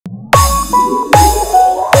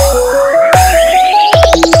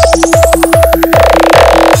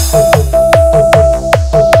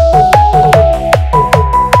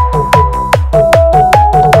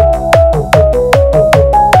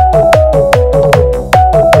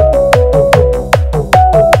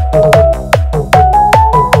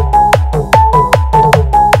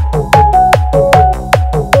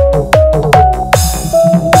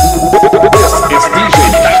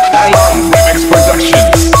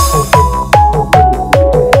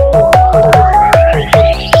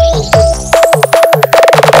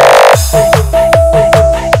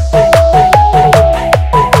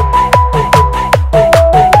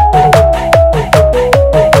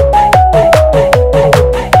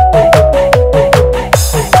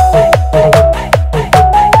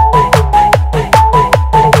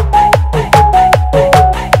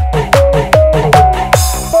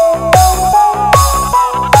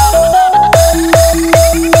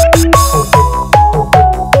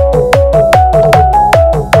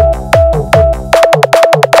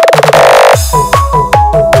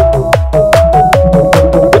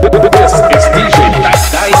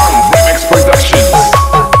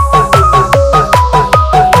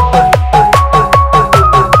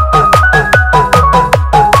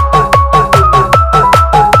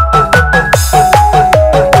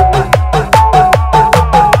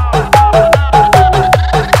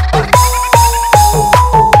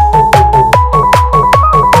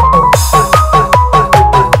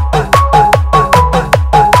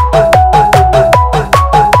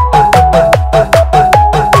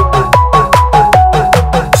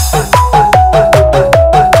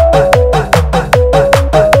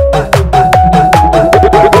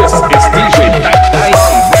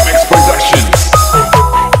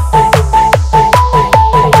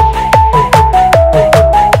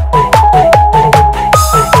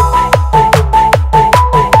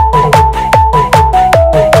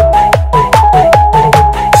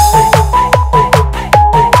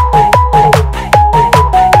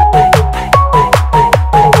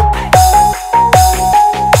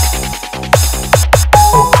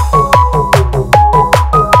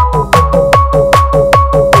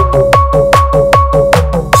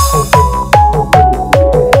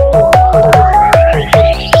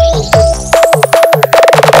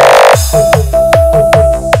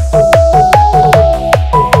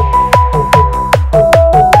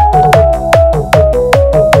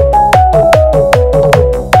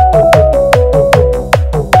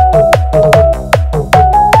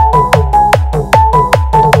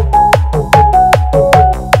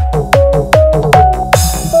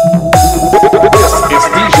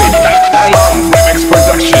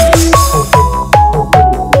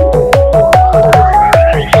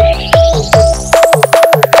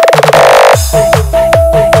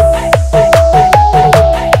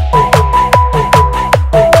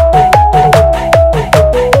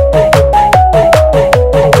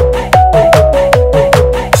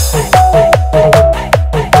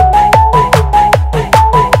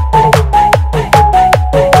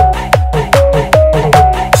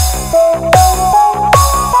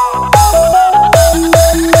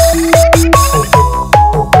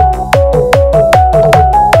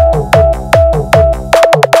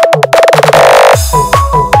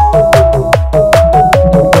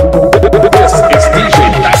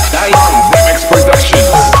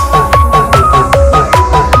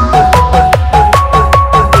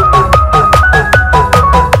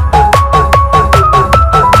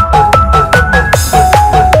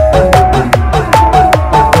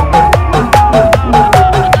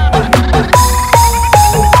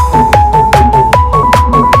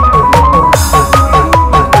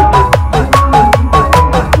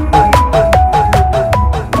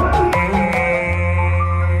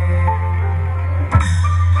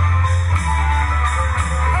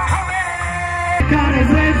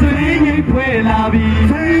bi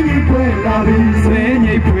Sway ni pwe la bi Sway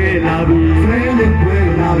ni pwe la bi Sway ni pwe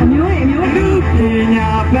la bi Lu pinya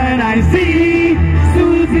paradise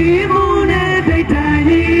Suzi mune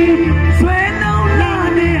daytani Sway no la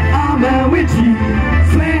ne ama wichi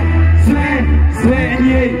Sway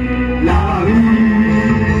ni la bi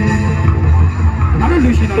Ano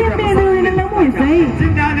lushi no Kete no ni no mo sai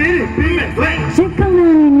Sinda ne pin me sway Shikana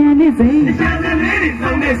ni nya ni sai Shana ne ni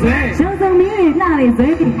song ne sway Shang song ni la ni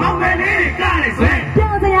sai Mong me ne ka ne sway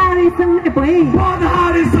Pyao sa ya ni song ni pwe Paw the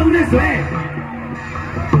heart is song ne sway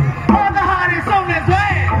Paw the heart is song ne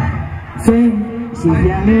sway Sway She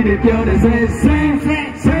can lead it pure to sway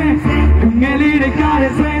Sway Ngay lead it got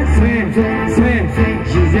it sway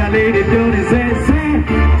She can lead it pure to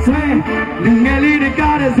sway Ngay lead it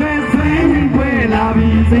got it sway Ni pwe la bi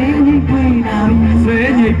Ni pwe la bi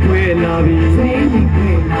Ni pwe la bi Ni pwe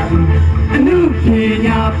la bi Anu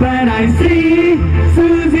kinya paradise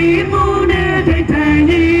Suzi mune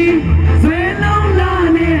daytani Sway long la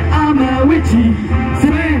ne ama wichi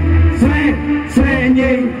Sway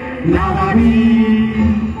ni la bi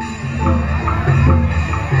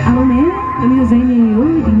Alo ne ni sai ni yo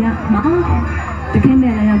di nya maတခင်း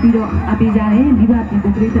နဲ့လာရောက်ပြီးတော့အပေးကြတယ်မိဘပြည်သူ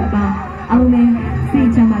ပရိသတ်ပါအားလုံးလည်းစိတ်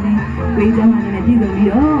ချမ်းသာတဲ့ကိုယ်ချမ်းသာတဲ့ပြည်သူပြီး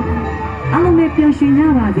တော့အားလုံးလည်းပျော်ရွှင်ကြ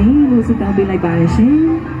ပါစေလို့ဆုတောင်းပေးလိုက်ပါတယ်ရှင်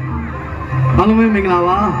အားလုံးပဲမင်္ဂလာ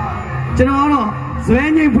ပါကျွန်တော်ကတော့ဇွဲ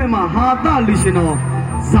ငိမ့်ဖွဲ့မှာဟာတလူရှင်တော်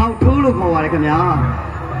ဇောက်ထိုးလို့ခေါ်ပါတယ်ခင်ဗျာ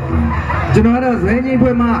ကျွန်တော်ကတော့ဇွဲငိမ့်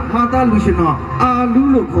ဖွဲ့မှာဟာတလူရှင်တော်အာလူ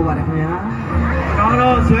လို့ခေါ်ပါတယ်ခင်ဗျာကျွန်တော်က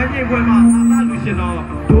တော့ဇွဲငိမ့်ဖွဲ့မှာဟာတလူရှင်တော်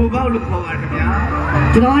ဒိုပေါက်လို့ခေါ်ပါတယ်ခင်ဗျာ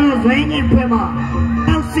ကျွန်တော်ကတော့ဇွဲငိမ့်ဖွဲ့မှာ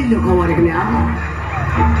တောက်စီလို့ခေါ်ပါတယ်ခင်ဗျာ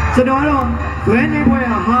ကျွန်တော်ကတော့ဇွဲငိမ့်ဖွဲ့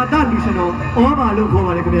ဟာတလူရှင်တော်ဩဘာလို့ခေါ်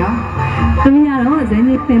ပါတယ်ခင်ဗျာသမီးကတော့ဇွဲ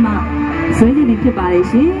ကြီးပင်မှာဇွဲကြီးဖြစ်ပါလေ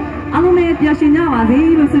ရှင်အားလုံးလည်းပျော်ရွှင်ကြပါစေ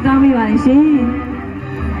လို့ဆုတောင်းပေးပါတယ်ရှင်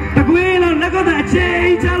တကွေးလုံးလက်ကောက်အချိန်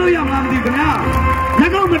ချလို့ရမလားမသိဘူးခင်ဗျာလ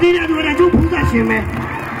က်ကောက်မတည်တဲ့သူကကျုပ်ဖူးတာရှင်ပဲ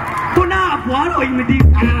ခုနအဖွားတော်ကြီးမတည်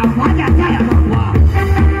ဘွားကြကြရမှာဘွား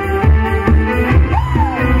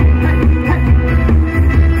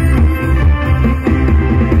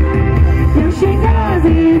ပျော်ရွှင်ကြ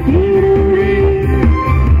စေပြည်သူတွေ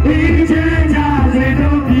ဒီချမ်းကြစေ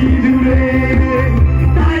တို့ပြည်သူတွေ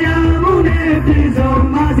တရားမှုနဲ့ပြည်စုံ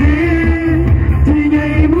ပါစေဒီငြိ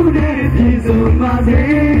မ်မှုနဲ့ပြည်စုံပါစေ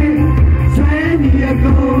ဆွေးမြေ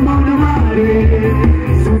ကုန်မောင်နှမတွေ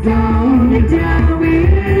စူတောင်းကြဝေး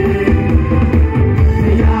တ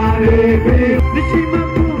ရားတွေ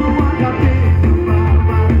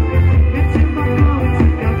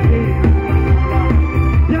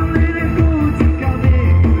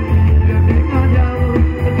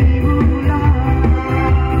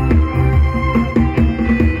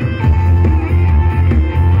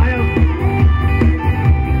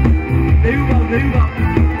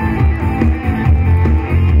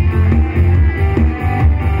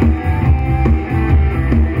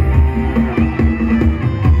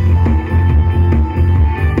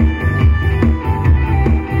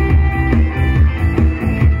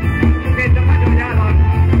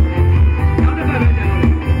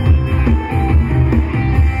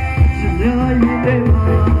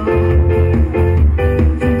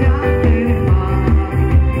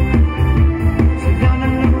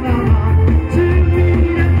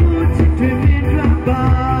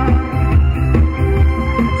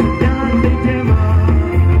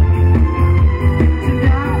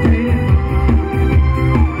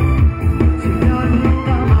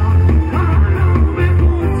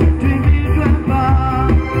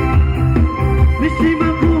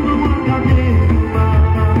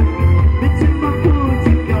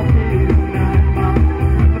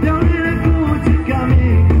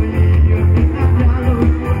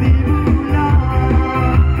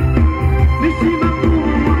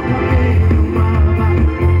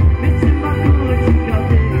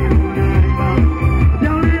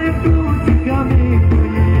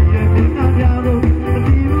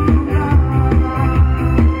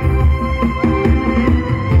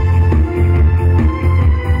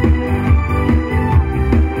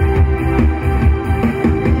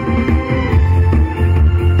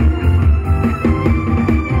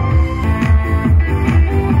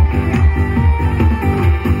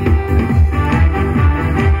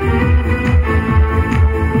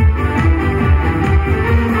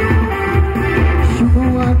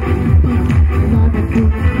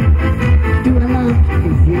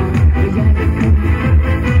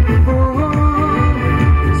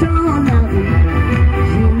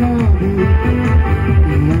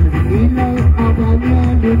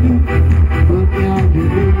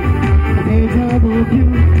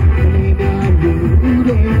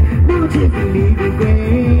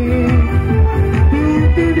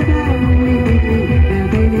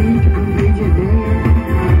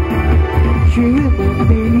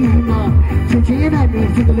Chicken and me,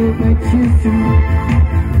 chicken look my chisel.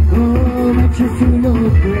 Oh, my chisel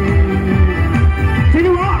look great. Take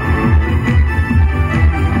it off.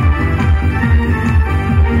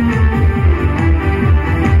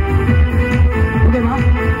 Okay, ma.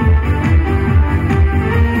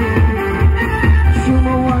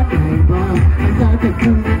 Sumo what I want, I got the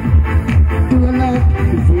cool. Do a lot,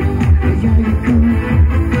 is it? Yeah, you cool.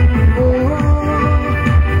 Oh,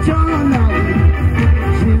 John,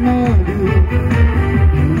 she love you.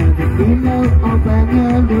 You know, I'm back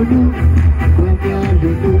on the loop. When you're the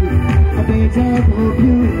loop, I bet I hope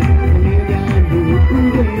you. And maybe I do.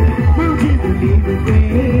 Mountain to leave the way.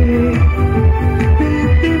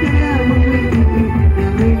 Baby, I will leave you.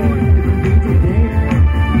 Now we want to be today.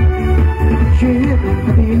 Shit, I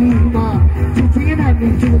believe I. Teaching and I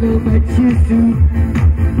need to know what you do.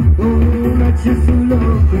 Oh, what you do,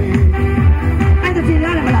 love, great. I can see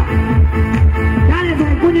that, but that is a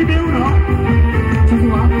good idea, no? To do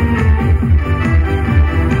what?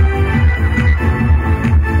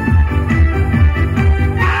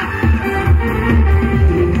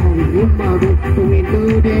 We do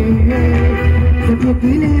this, so you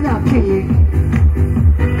feel it up here.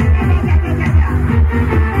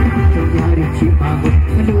 So you are cheap, I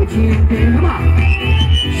do cheap, come on.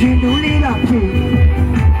 She do it up here.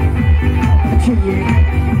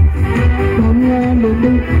 Come here,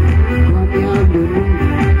 Lulu, come here, Lulu.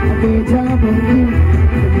 I bet I'm on you,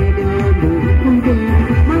 I bet I'm on you.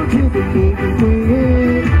 How you believe it?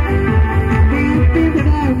 Baby, that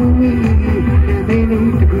I'm winning, now they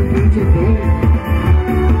need to be today.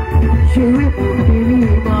 She whipped on baby,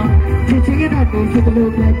 ma. She chicken and me, she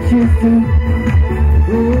look like she's too.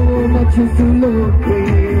 Oh, but she's too low,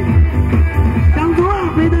 baby. Don't go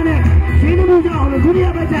out, baby. She don't move out, the good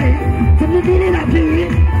year, but I say, some feeling up here.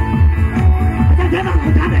 I can't have a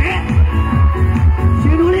good time. She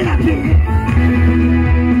don't live up here.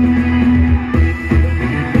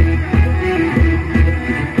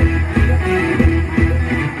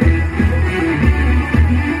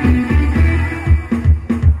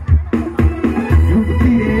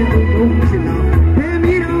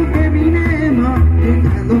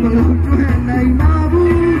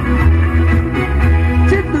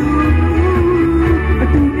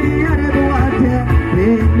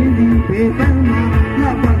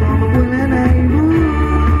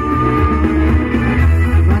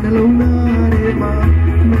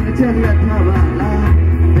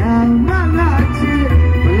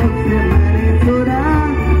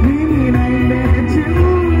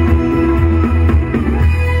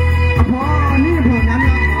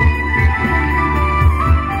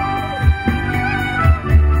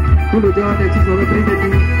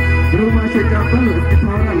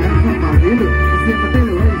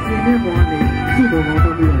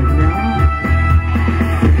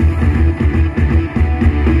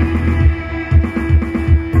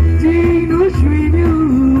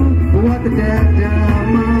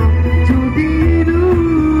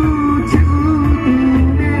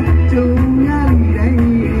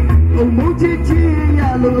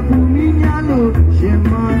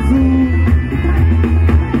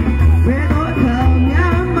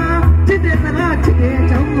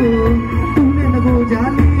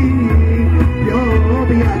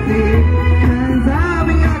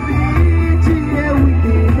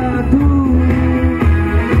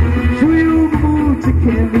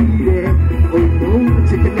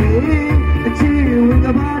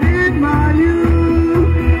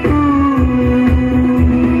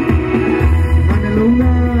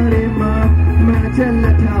 Luna de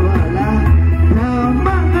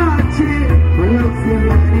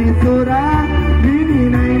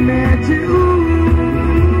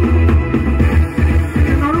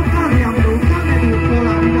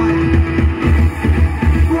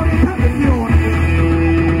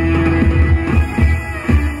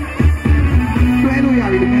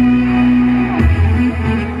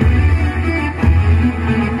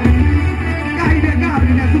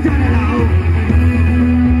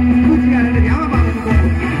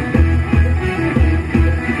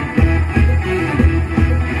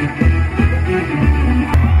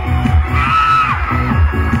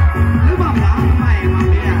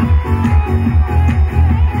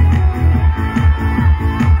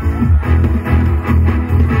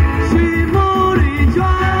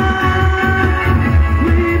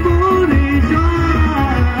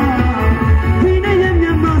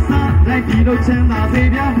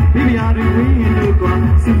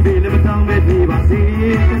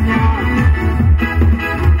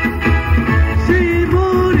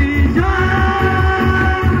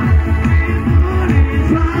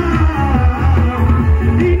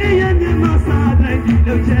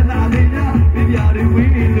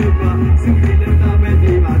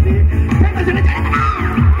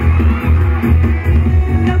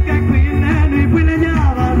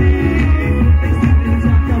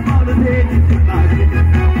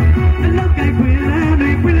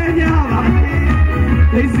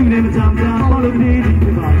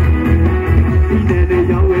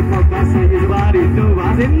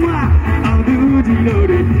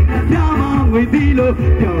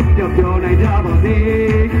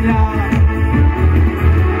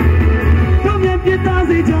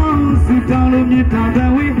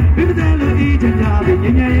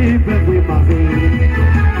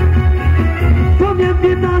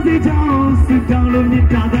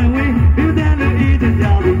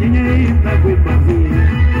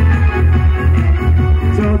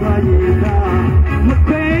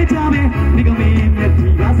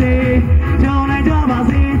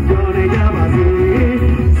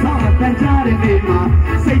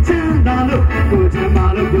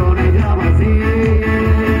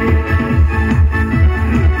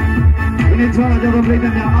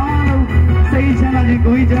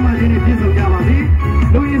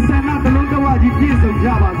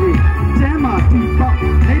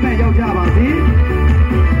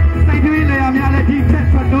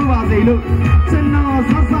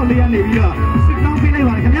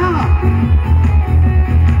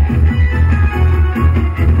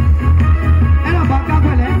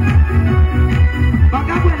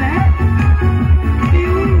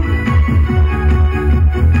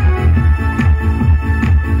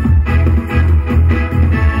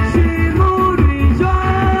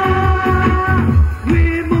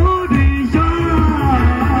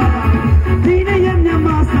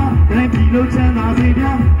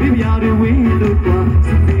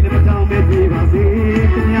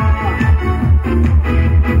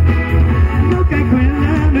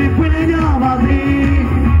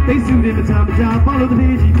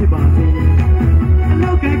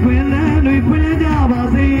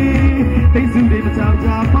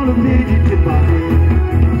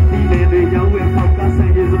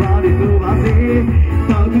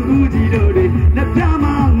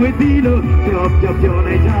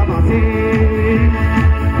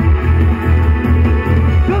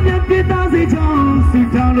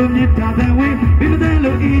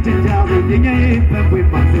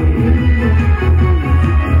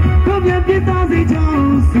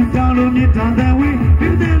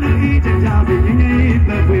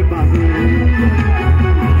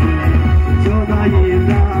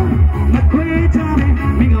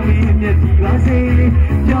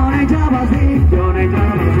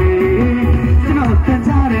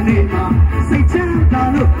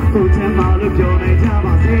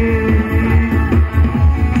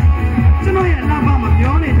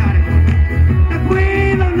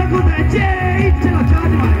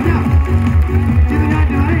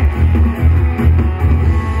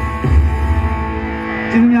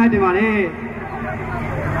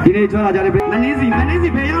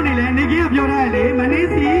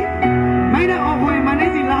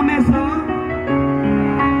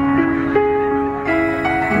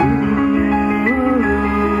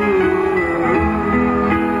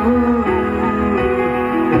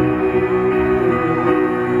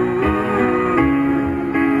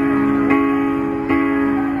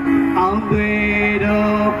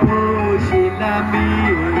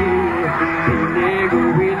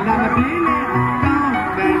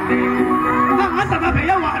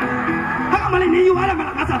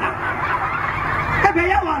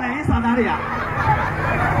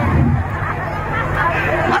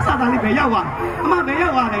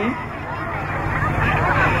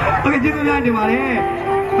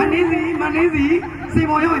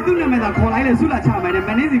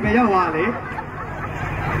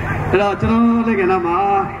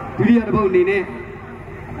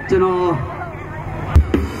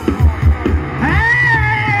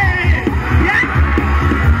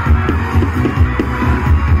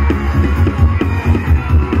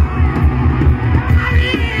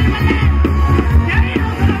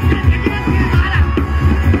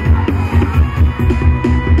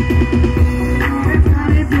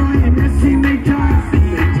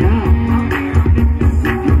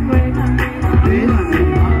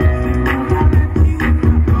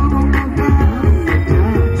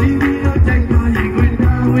Take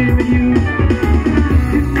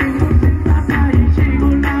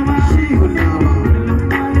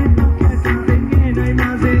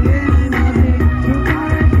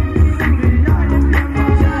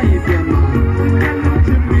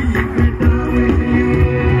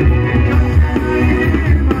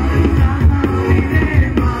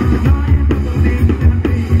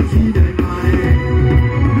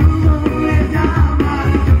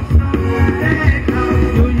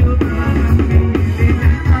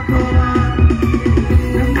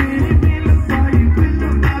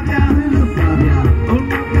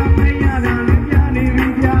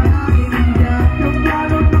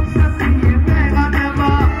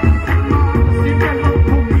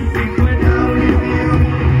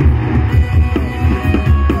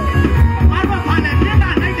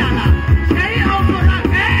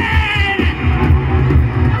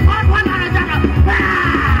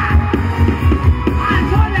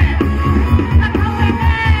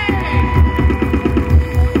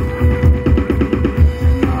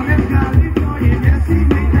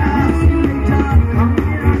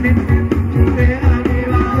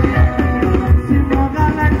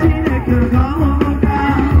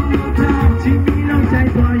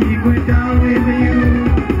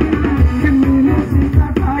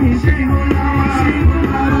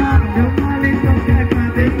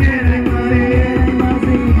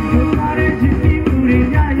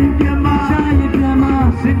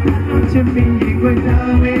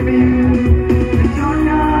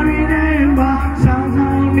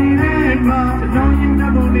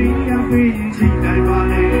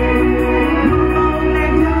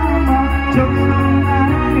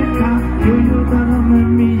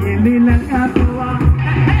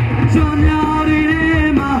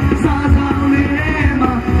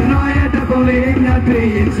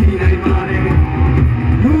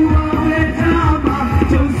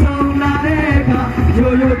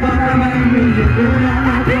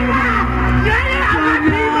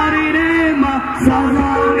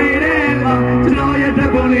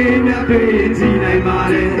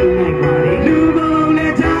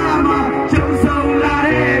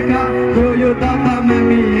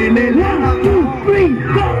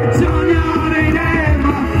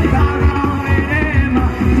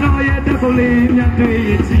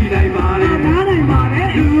လိုက်ပါတယ်ထားနိုင်ပါတယ်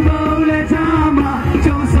လူပုံလက်ချမှာ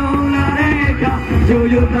ကျုံဆုံးလာတဲ့အခါရိုး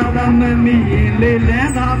ရိုးသားသားမမီရင်လေလ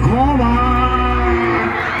န်းသာခေါ်ပါ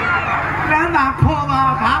လန်းသာခေါ်ပါ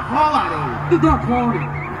ဘာခေါ်ပါတော့သူတော့ခေါ်တယ်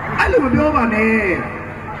အဲ့လိုမပြောပါနဲ့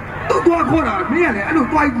သူတော့ခေါ်တာမင်းကလည်းအဲ့လို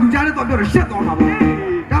တွိုင်းလူကြားနဲ့တော့ပြောတော့ရှက်သွားမှာပေါ့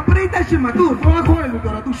ဒါပရိသတ်ရှင်မှာသူ့ကိုသွားခေါ်တယ်လို့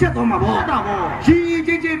ပြောတော့သူရှက်သွားမှာပေါ့ဟုတ်တာပေါ့ရှင်ရင်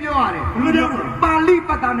ချင်းချင်းပြောရတယ်ဘယ်လိုလဲပါဠိပ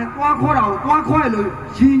တ်တာနဲ့သွားခေါ်တာကိုသွားခေါ်ရလို့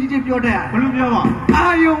ရှင်ချင်းချင်းပြောတတ်ဘယ်လိုပြောပါအာ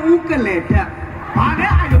ယုံဥကလေတက်ဘာ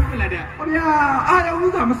နဲ့အာယုံဥကလေတက်ဟောဗျာအာယုံဥ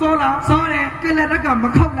ကမစောလားစောတယ်ကလေတက်ကမ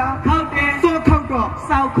ခောက်လားခောက်တယ်စောခောက်တော့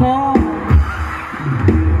စောက်ခေါ်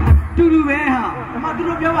တူတူပဲဟာအမသူ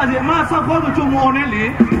တို့ပြောပါစေအမစောက်ခေါ်ဆိုကြုံမော်နဲ့လေ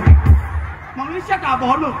မောင်လေးရှက်တာ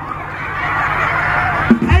ဘောလို့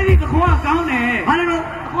အဲ့ဒီတခေါ်ကကောင်းတယ်ဘာလို့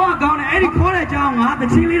ခေါ်ကကောင်းတယ်အဲ့ဒီခေါ်တဲ့ကြောင်ငါတ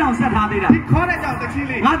ချင်းလေးတောင်ဆက်ထားသေးတာဒီခေါ်တဲ့ကြောင်တချင်း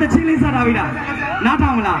လေးငါတချင်းလေးဆက်ထားပြီလားနားထော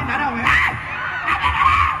င်မလားနားထောင်မယ်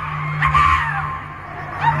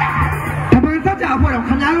တပည့်စကြအဖွဲ့တော့ခ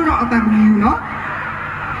င်ဗျားတို့တော့အတန်မီဘူးနော်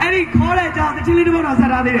အဲ့ဒီခေါ်တဲ့ကြောင်တချင်းလေးတစ်ပုဒ်တော့ဆက်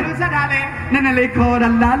ထားသေးတယ်ဆက်ထားလေနည်းနည်းလေးခေါ်တာ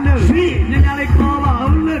လားလို့ညညလေးခေါ်ပါ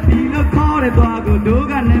ဦးလို့ဒီလိုခေါ်တဲ့သွားကိုတို့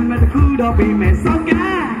ကနာမည်တစ်ခုတော့ပြီးမယ်စောက်က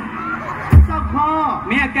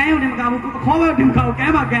မင်းကကန်းရုံနဲ့မကဘူးခေါ်ဖို့တင်ခေါ်က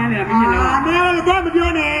န်းပါကန်းနေတာမင်းလည်းမင်းလည်းတော့မပြော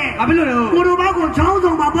နဲ့ဘာဖြစ်လို့လဲကိုတို့ဘက်ကိုချောင်း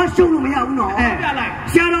စုံမှာဘာရှုံလို့မရဘူးနော်ပြလိုက်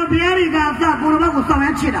ဆရာတော်ဘုရားတွေကစကိုတို့ဘက်ကိုစောင့်ရ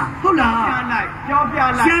မ်းချစ်တာဟုတ်လားပြလိုက်ပြောပြလို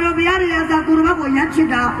က်ဆရာတော်ဘုရားတွေကစကိုတို့ဘက်ကိုရမ်းချစ်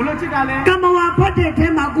တာဘလို့ချစ်တာလဲကမ္မဝါဖတ်တဲ့ထဲ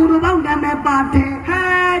မှာကိုတို့ဘောက်နာမည်ပါတယ်ဟဲ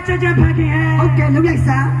ကြဖတ်ခင်ဟုတ်ကဲ့လုံးလိုက်စ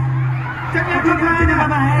မ်းကြဖတ်ခင်ကြဖတ်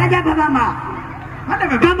ပါကြဖတ်ပါမှာ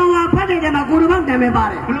ကမ္မဝါဖတ်တဲ့ထဲမှာကိုတို့ဘောက်နာမည်ပါ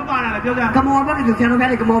တယ်ဘလို့ပါလာလဲပြောကြကမ္မဝါဖတ်တဲ့ဆရာတော်ဘုရား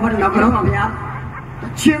တွေကကမ္မဝါဖတ်တယ်တော့ကတော့ပါဗျာ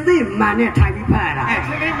ချင်းသိမှန်နဲ့ထိုင်ပြီးဖတ်ရတာချ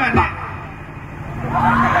င်းသိမှန်နဲ့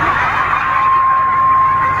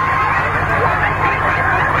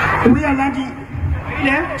ဦးရလမ်းကြီး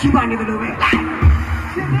လေချိပါနေတယ်လို့ပဲ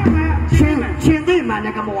ချင်းသိမှန်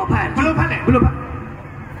နဲ့ကမောဖတ်ဘလို့ဖတ်လဲဘလို့ဖတ်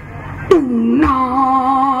တူနာ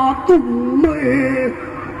တူမေ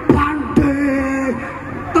ပန်တေ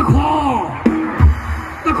တခေါ်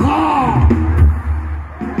တခေါ်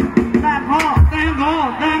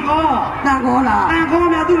တန်ခေါ်လားတန်ခေါ်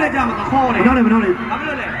များသူ့လည်းကြာမှာခေါ်တယ်မနှောက်နဲ့ဘာဖြ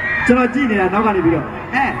စ်လို့လဲကျွန်တော်ကြည့်နေတာနောက်ကနေပြီးတော့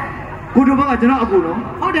ကိုတို့ဘက်ကကျွန်တော်အကူနော်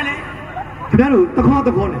ဟုတ်တယ်လေခင်ဗျားတို့တခေါ်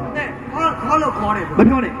နဲ့ခေါ်လို့ခေါ်တယ်မ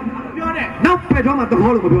ပြောနဲ့နောက်ဖက်တော့မှတ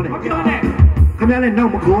ခေါ်လို့မပြောနဲ့ခင်ဗျားလည်းနော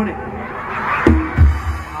က်မခေါ်နဲ့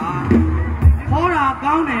ခေါ်တာ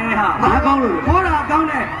ကောင်းတယ်ဟာဘာကောင်းလို့ခေါ်တာကောင်း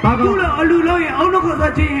တယ်သူ့လိုအလူလုံးရင်အုံနှုတ်ခေါ်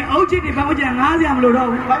သွားချင်းအုတ်ချစ်တွေဘာမှကြံငားစရာမလိုတော့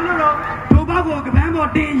ဘူးဘာလို့တော့တို့ဘောက်ကိုကပန်းပေါ်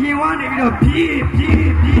တင်ရင်ဝါနေပြီးတော့ပြေး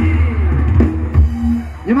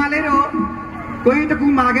ညီမလေးတို့ကိုရင်တကူ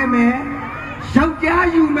မာခဲ့မယ်ယောက်ျား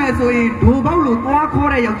ယူမယ်ဆိုရင်ဒိုဘောက်လို့သွားခေါ်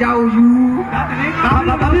တဲ့ယောက်ျားကိုယူဒါတည်း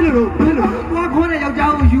ဘာဖြစ်လို့သွားခေါ်တဲ့ယော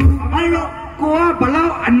က်ျားကိုယူဘာလို့ကိုကဘလော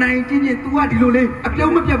က်အနိုင်ကျင့် तू ကဒီလိုလေးအ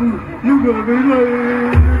ပြုံးမပြတ်ဘူးလူတော်မင်းတို့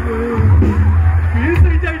မင်း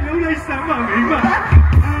စိတ်ကြိုက်လုံးလိုက်စမ်းပါမိမ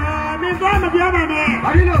မင်းတော့မပြောပါနဲ့ဘာ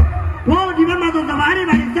ဖြစ်လို့ဘောဒီဘက်မှာတော့သဘာဝတွေ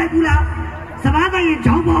ပါစိုက်ဘူးလားစဘာတိုင်းရင်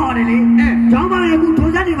ချောင်းပေါ်တယ်လေချောင်းပေါ်ရဲ့အခု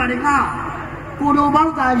ထုံးစက်တွေပါလေငါကိုတော်ဘော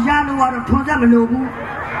က်ကရလို့ကတော့ထုံးစက်မလို့ဘူး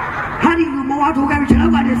ဟာဒီမဝါထိုးကမ်းချလော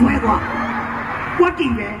က်ပါတယ်ဆွဲကွာကွက်တ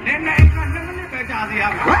င်ပဲလည်းနဲ့က2မိနစ်ပဲကြာစီရ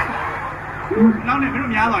မယ်နောက်နဲ့မင်း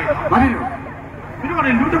တို့များသွားပြီဘာလဲလို့မင်းတို့ကလ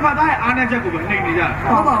ည်းလူတစ်ဖက်သားရဲ့အားနဲ့ချက်ကိုပဲနှိမ်နေကြတာ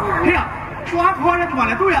ဟုတ်ပါဘူးဟေ့သွားခေါ်တဲ့သူက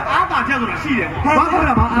လည်းသူ့ရဲ့အားသာချက်ဆိုတာရှိတယ်ပေါ့ဘာခေါ်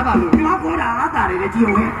တာဘာအားသာလို့သွားခေါ်တာအားသာတယ်လေကြည့်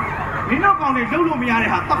အောင်မင်းတို့ကောင်တွေလှုပ်လို့မရတဲ့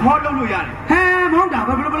ဟာတခေါ်လှုပ်လို့ရတယ်ဟဲမဟုတ်တာဘ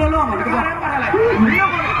ယ်လိုလုပ်အောင်လဲတကယ်လည်းပတ်လိုက်မင်းတို့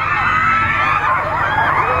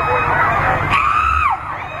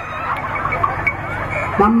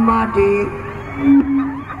ကောင်မမတီ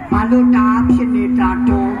ဘာလို့တာဖြစ်နေတာ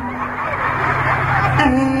တော့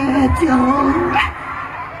ကျော်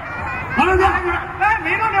ဘာလို့လဲမ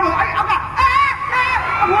င်းတို့လည်းအဲ့အောက်က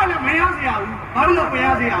အဖေလည်းမရစေရဘူးဘာလို့မရ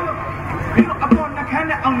စေရဘူးမင်းတို့အပေါ်နှခမ်း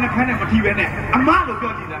နဲ့အောင်နှခမ်းနဲ့မထီပဲနဲ့အမလို့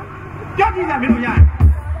ပြောကြည့်လားမင်းတို့ရတယ်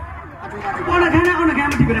ပေါ်နှခမ်းနဲ့အောင်နှခမ်း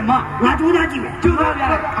မထီပဲနဲ့မငါကြိုးစားကြည့်မယ်ကြိုးစားပြရ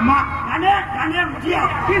တယ်အမဒါနဲ့မထီရ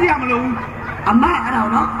ဖြစ်စရာမလိုဘူးအမအဲ့ဒါ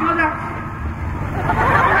တော့ကြိုးစား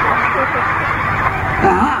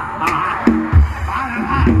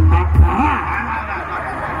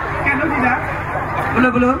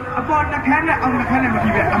ဘလို့အပေါ်နှခမ်းနဲ့အောင်နှခမ်းနဲ့မ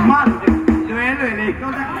ပြီးပဲအမလို့လွယ်လေးပြော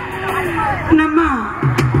တယ်နမ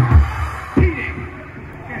ပြီးတယ်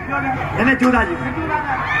ပြောတယ်လည်းကြိုးစားကြည့်ဒီနေ့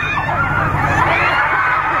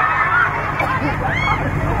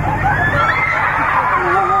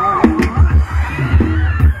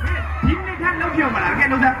ထပ်လောက်ပြောမလားကဲ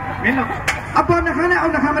လို့သားမင်းလို့အပေါ်နှခမ်းနဲ့အော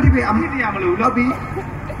င်နှခမ်းမပြီးပဲအမိတရားမလို့လောက်ပြီး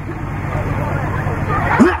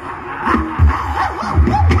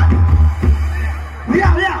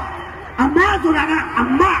အမဆိုတာကအ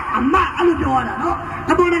မ妈，俺都ပြောတာနော်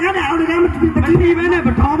အပေါ်ကလည်းအော်ကမတီးပဲနဲ့ပ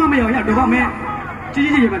ထောင်းမမရောက်ရတော့မင်းကြီး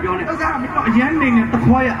ကြီးပဲပြောနေတော့စားမင်းတော့အရန်နေနဲ့တ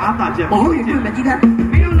ခွားရအားတာချက်မဟုတ်ရင်တွေ့မကြည့်တာ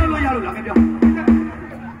မင်းတို့လို့ရလို့လားခင်ဗျာ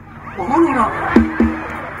မဟုတ်လို့တော့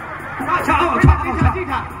ချာအောင်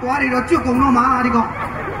သွားရတော့ကျွတ်ကုန်တော့မှာဒီကောင်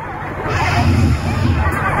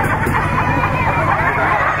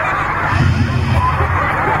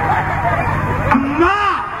အမ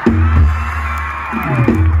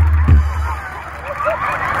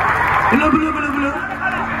ဘလို့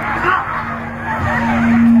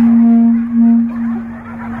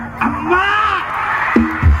အမ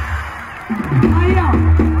哎呀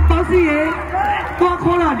ပေါစီရေသွား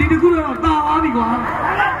ခေါ်လာဒီတကူတော့တာသွားပြီကွာ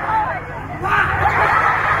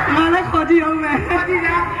ငါလည်းခေါ်ကြည့်အောင်မယ်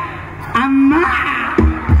အမ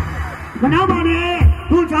မနောက်ပါနဲ့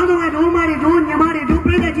တို့ချောင်းစုံကတို့မတွေတို့ညီမတွေတို့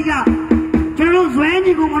ပြည်သက်ကြီးကကျွန်တော်တို့ဇွဲ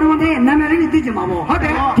ကြီးကိုမတော်တဲ့နာမည်လေးသိချင်ပါဘောဟုတ်တ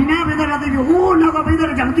ယ်ဒီနာပြည်သက်တော့သိပြီဟိုးနောက်ကပြည်သက်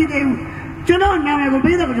တော့ကျွန်တော်သိသေးဘူးကျွန်တော်နာမည်ကိုပြ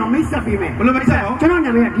ည်သက်ကိုကျွန်တော်မိတ်ဆက်ပေးမယ်ဘယ်လိုမိတ်ဆက်ရောကျွန်တော်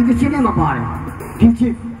နာမည်ကဒီသချင်းထဲမှာပါတယ်ဒီချ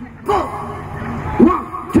င်းကို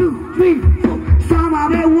1 2 3စာပါ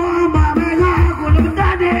ပဲဝမ်းပါပဲငါကိုလည်းမတ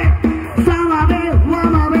တ်နဲ့စာပါပဲဝ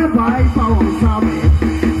မ်းပါပဲဘိုင်ပေါအောင်စာပဲ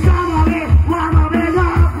စာပါပဲဝမ်းပါပဲငါ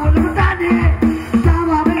ကိုလည်းမတတ်နဲ့စာ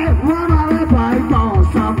ပါပဲဝမ်းပါပဲဘိုင်ပေါအောင်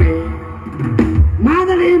စာပဲမန္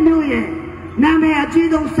တလေးမြို့ရဲ့နာမည်အကြီး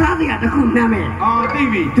ဆုံးစားစရာတစ်ခုနာမည်အော်သိ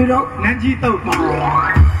ပြီသူတို့နန်းကြီးတုတ်ပါ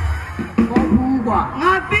ဟုတ်ဘူးကွာ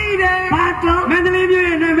ငါသိတယ်ဘာတော့မန္တလေးမြို့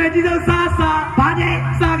ရဲ့နာမည်အကြီးဆုံးစားဘာတဲ့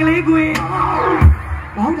စားကလေးကွေဘာ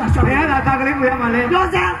ဟုတ်တာရှောက်ရတာစားကလေးကွေရမှာလဲပြော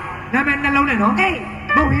စမ်းနာမည်နှလုံးနဲ့နော်အေး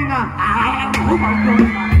မဟုတ်ရင်ကဟုတ်ပါဘူး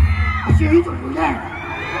အရှိကြီးဆိုလို့လေ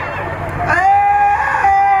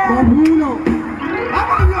ဘာဘူးလို့ဘာ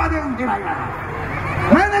မှပြောတယ်ဦးဒီပါရ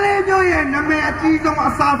မန္တလေးမြို့ရဲ့နာမည်အကြီးဆုံး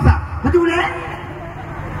အစားဘာတူလဲ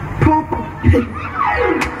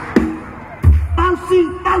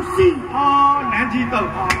ပေါစီအော်နန်းကြီးတော့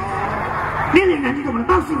နေလေနန်းကြီးတော့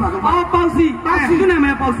ပေါစီပါတော့ပေါစီသူ့နာမ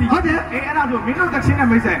ည်ပေါစီဟုတ်တယ်အေးအဲ့ဒါဆိုမင်းတို့တချင်းနဲ့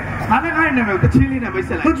မိတ်ဆက်ငါနဲ့ငါ့ရဲ့နာမည်ကိုတချင်းလေးနဲ့မိတ်ဆ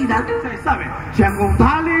က်လိုက်ဟုတ်ကြည့်လားဆက်စမယ်ရန်ကုန်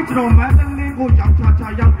သားလေးကျွန်တော်မန္တလေးကိုရောက်ချာ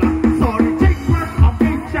ရောက်လာ sorry take one of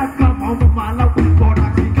a check ကမောင်မလောက်ပေါ်တာ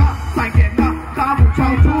ကြီးကဆိုင်ကကားဘူးချော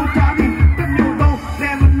င်းထိုးတာဒီတမျိုးတော့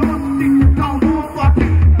လဲမလို့တင်းတောင်းဖို့သွားတ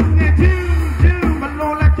ယ်နေချင်းမ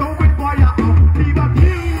လို့လက်ကျုံးဝစ်သွားရအောင်ဒီပါပြ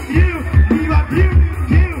င်းငါသိ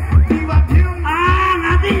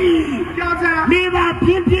ပြောစမ်းနေပါပြ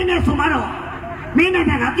င်းနဲ့ဆိုမှတော့မင်းနဲ့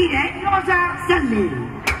ငါသိတယ်ပြောစမ်းဆက်လေ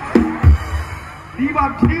ဒီပါ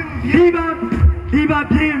ပြင်း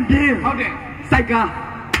ဟုတ်တယ်စိုက်ကား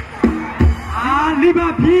လီပါ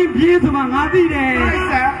ပြင်းဆိုမှငါသိတယ်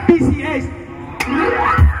PCH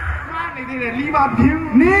ငါနေတယ်လီပါပြင်း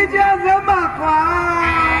နေကြစမ်းပါကွာ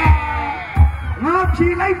ငါဖြေ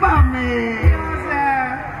လိုက်ပါမယ်ပြောစမ်း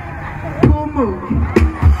ဘုံမ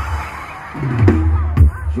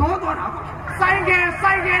ရောတော့တာဆိုင်က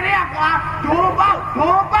လေးကွာဒိုးပေါက်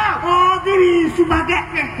အော်ဒီစူပါကက်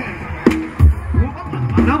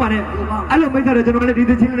နောက်ပါနဲ့အဲ့လိုမိတ်ဆက်တယ်ကျွန်တော်လည်းဒီ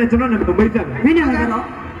သချင်းနဲ့ကျွန်တော်လည်းမိတ်ဆက်တယ်မင်းနဲ့လည်းတော့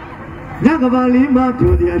ညကဘာလေးမ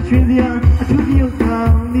ပြောစရာရွှင်စရာအထူးပြုဆော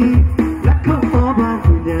င်ဒီလက်ခုပ်ပေါ်ပါ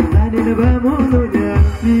သူညာတိုင်းနဲ့ဘာမို့လို့ညာ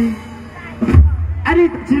ဒီအဲ့ဒီ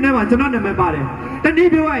သချင်းထဲမှာကျွန်တော်နာမည်ပါတယ်တန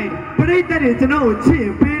ည်းပြောရရင်ပြိတ္တတွေကျွန်တော်ကိုချစ်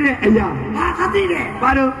ပေးတဲ့အရာဟာသိတယ်ဘာ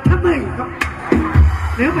လို့ထမိတ်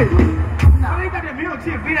နေမေပြိတ္တတွေမင်းကိုချ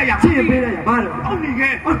စ်ပေးတဲ့အရာဘာလို့အောက်နေ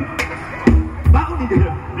ခဲ့ဘာအောင်နေတယ်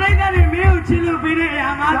ပြိတ္တတွေမင်းကိုချစ်လို့ပေးတဲ့အရာ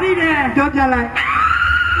ငါသိတယ်ပြောပြလိုက်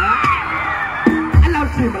အဲ့လောက်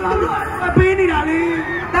ချစ်မလားမပေးနေတာလေ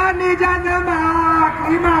တာနေကြစမ်းပါ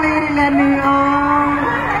ခိမလေးတွေလည်းနေအောင်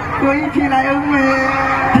ကိုကြီးဖြေလိုက်အောင်မေ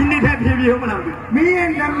ဒီနေ့ထပ်ဖြေအောင်မလားမင်းရဲ့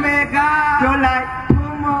နာမည်ကပြောလိုက်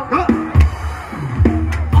ဘုံမော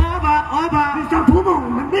အော်ပါဒီစဘုံမော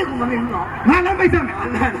မမေ့ဘူးနော်ငါလည်းမိတ်ဆက်မယ်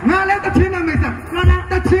ငါလည်းတချင်းနဲ့မိတ်ဆက်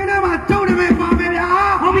တချင်းနဲ့မှာကျုပ်နာမည်ပါမယ်ဗျာ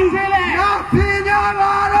ဟုတ်ပြီသေးလေငါဖြေကြ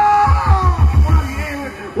ပါတော့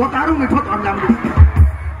ဝါတာရုံးနဲ့ထွက်သွားကြမယ်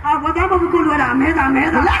ဝါတာမဘူးကိုလွယ်တာမဲတာ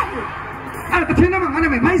အဲ့တချင်းနဲ့မှာငါနာ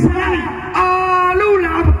မည်မိုက်ဆက်အာလူ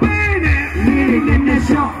လာမပေးနဲ့လေးနဲ့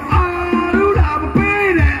ရှော့အာလူလာမ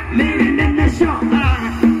ပေးနဲ့လေးနဲ့ရှော့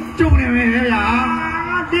ကျုပ်နေမယ်ဗျာ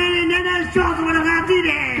လေးနဲ့ရှော့ဆိုတာငါသိတ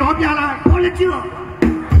ယ်ကြောပြလားဘောလက်ကျဟု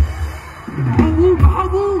တ်ဘူး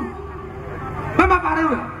ဘာမှပါတယ်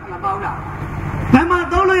လားပေါ့လားဘာမှ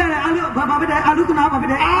သုံးလို့ရတယ်အာလူဘာဖြစ်တယ်အာလူကနာဘာဖြစ်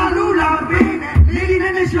တယ်အာလူလာပေးနဲ့လေး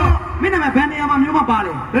နဲ့ရှော့မင်းနာမည်ဘယ်နေရာမှာမျိုးမပါ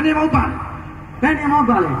လဲဘယ်နေရာမှာပါ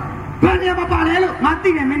လဲလို့ငါသိ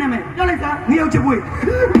တယ်မင်းနာမည်ပြောလိုက်စမ်းငရုတ်ချပွေး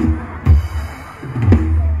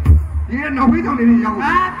ဒီနောက်ဝေးထောင်နေနေရောက်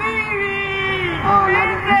ပါသိပြီဟာလာ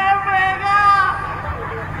တယ်မေက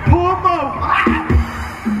ထိုးမောက်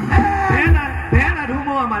ဘယ်နာထိုး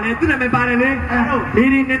မောက်ရမှာလဲ ပါတယ်သူ့နာမည်ပါတယ်လေဒီ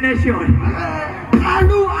နည်းနည်းရှော့အာ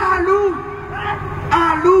လူ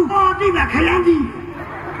အော်ဒီကခရမ်းကြီး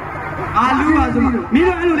အာလူပါဆိုမင်းတို့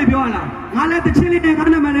အဲ့လိုလေးပြောရလားငါလည်းတချင်းလေးနဲ့ငါ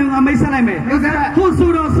နာမည်လေးကိုငါမိတ်ဆက်လိုက်မယ်ဟုတ်ဆို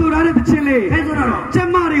တော့ဆိုတဲ့တချင်းလေးဟဲ့ဆိုတော့ကျ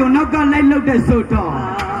မတွေကိုနောက်ကလိုက်လုတ်တဲ့ဆိုတော့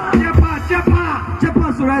ချက်ဖ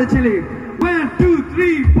ဆိုတဲ့တချင်းလေး1 2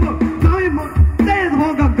 3 4ကောင်းရင်တဲ့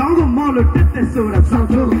ဘောကကောင်းကိုမော်လို့တက်ဆိုတာစောက်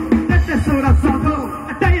ထုတ်တက်ဆိုတာစောက်ထုတ်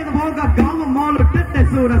အတဲ့ဘောကကောင်းကိုမော်လို့တက်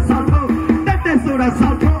ဆိုတာစောက်ထုတ်တက်ဆိုတာစော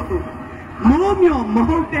က်ထုတ်မိုးမြော်မ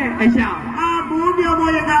ဟုတ်တဲ့အရာမိုးမြော်ဘော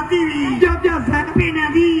ရကသိပြီပြစမ်းပြနေ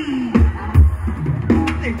သည်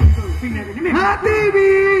ဟာသိပြီ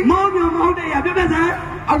မိုးမြော်မဟုတ်တဲ့အရာပြစမ်း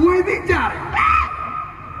အဝေးသိကြတယ်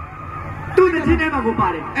သူ့တစ်ချင်းထဲမှာကိုပါ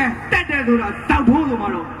တယ်တက်တယ်ဆိုတာစောက်ထိုးဆိုမှ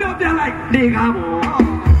တော့ပြလိုက်လေကားပေါ့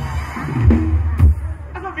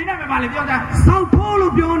အဲ့တော့မင်းနာမည်ပါလေပြောကြစောက်ထိုး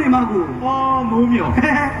လို့ပြောနေမှာကိုမိုးမြော်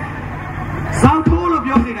စောက်ထိုးလို့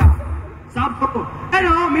ပြောနေတာစောက်ထိုးအဲ့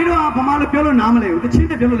တော့မင်းတို့ကဗမာလိုပြောလို့နားမလဲဘူးတချင်း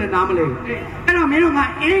နဲ့ပြောလို့လည်းနားမလဲဘူးအဲ့တော့မင်းတို့က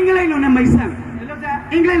အင်္ဂလိပ်လိုနဲ့မိတ်ဆက်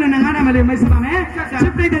အင်္ဂလိပ်လိုနဲ့ငါနာမည်လေးမိတ်ဆက်ပါမယ်ချ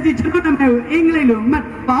စ်ပရိသတ်ကြီးကျွန်တော်နာမည်ကိုအင်္ဂလိပ်လိုမှတ်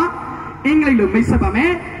ပါအင်္ဂလိပ်လိုမိတ်ဆက်ပါမ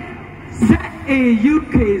ယ်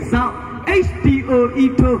ZAUK ဇောက် HDOE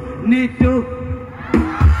ထိုးနေတိုး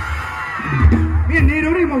မင်းနေ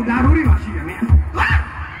တိုးတွေမဟုတ်ဓာတိုးတွေပါရှိတယ်မင်း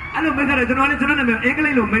အဲ့လိုမိတ်ဆက်တယ်ကျွန်တော်လည်းကျွန်တော်နာမည်အင်္ဂလိ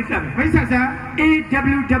ပ်လိုမိတ်ဆက်မယ်မိတ်ဆက်စမ်း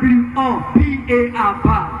AWWOPAR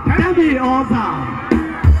ပါတမ်းပြေဩစာ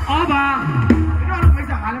ဩပါကျွန်တော်မိတ်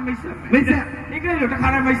ဆက်ငါလည်းမိတ်ဆက်မိတ်ဆက်အင်္ဂလိပ်လိုတစ်ခါ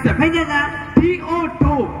လည်းမိတ်ဆက်မိတ်ဆက်က DO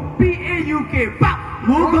ထိုး PAUK ပေါက်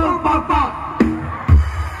မိုးကုန်းပေါက်ပေါက်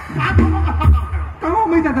ကောင်း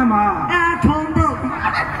မိတ်ဆက်သမားထုံတော့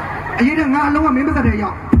အရေးကငါအလုံးကမင်းမဆက်တဲ့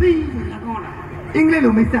ရောက်ပြီးလာကောင်းလားအင်္ဂလိပ်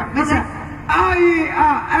လိုမိတ်ဆက်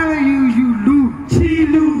IARLU လူချီ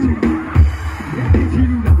လူ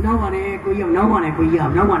နောက်ပါနဲ့ကိုကြီးနောက်ပါနဲ့ကိုကြီး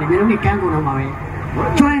နောက်ပါနဲ့မင်းတို့ကကန်းကုန်တော့ပါပဲ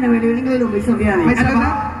ကျွမ်းနေတယ်လေအင်္ဂလိပ်လိုမိတ်ဆက်ပြရတယ်အဲ့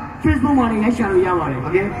ဒါ Facebook မှာလည်းရှာလို့ရပါတယ်โอ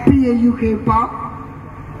เค PAUK ပေါက်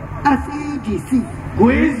SEDC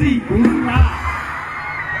ဝေးစီလား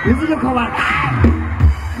ဝေးစီတော့ခေါ်ပါ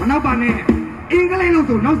မနောက်ပါနဲ့အင်္ဂလိပ်လို့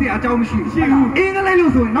ဆိုနောက်เสียအကြောင်းမရှိဘူးအင်္ဂလိပ်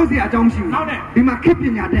လို့ဆိုရင်နောက်เสียအကြောင်းမရှိဘူးဒီမှာခေတ်ပ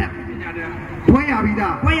ညာတတ်ဘွဲရပြီး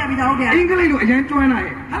သားဟုတ်တယ်အင်္ဂလိပ်လိုအရင်ကျွမ်းလာ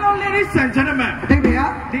ရဲ့ Hello ladies and gentlemen အတိတ်က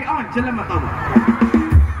ဒီအောင်ကျလက်မတော့ဘူး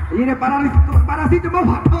အရင်ကပါရာစီတမော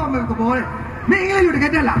ဖတ်တော့မယ်သဘောလေမင်းအင်္ဂလိပ်လိုတက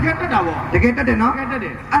ယ်တက်လားတကယ်တက်တာပေါ့တကယ်တက်တယ်နော်တကယ်တက်တ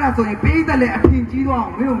ယ်အဲ့ဒါဆိုရင်ပေးသက်လက်အထင်ကြီးတော့အော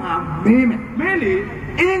င်မင်းတို့ငါမေးမယ်မေးလေ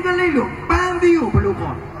အင်္ဂလိပ်လိုပန်းသီးကိုဘယ်လို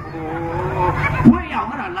ခေါ်ဘွဲရအောင်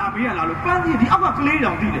အဲ့ဒါလာမေးရလားလို့ပန်းသီးဒီအောက်ကကလေး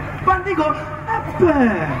တောင်သိတယ်ပန်းသီးကိုအ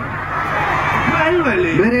ပယ်လွယ်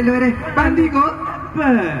လေပန်းသီးကို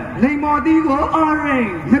လိမ္မော်သီးကို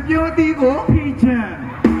orange ငပြောသီးကို peach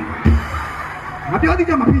ငပြောသီး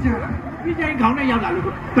ကမ peach လား peach ခေါင်းနဲ့ရောက်လာလို့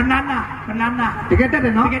banana တကယ်တက်တ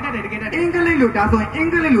ယ်နော်တကယ်တက်အင်္ဂလိပ်လိုဒါဆိုရင်အ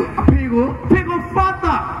င်္ဂလိပ်လိုအဖေကို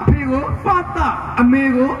father အမေ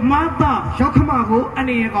ကို mother ရောက်ခမကိုအ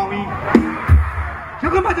နေရကောင်းပြီရော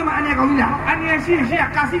က်ခမကျမအနေရကောင်းပြီလားအနေရရှိ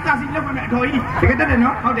ကာစီလောက်မယ်အတော်ကြီးတကယ်တက်တယ်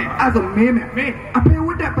နော်ဟုတ်တယ်အဲ့ဆိုမေးမယ်အဖေဝ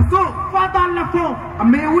တ်တဲ့ပစိုး father လက်ဖုံးအ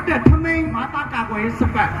မေဝတ်တဲ့ထမိန် mother ကာကွယ်စ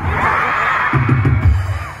ပတ်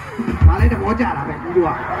ဘာလဲသဘောကျတာပဲဒီ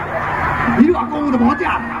လိုအကုန်သဘောကျ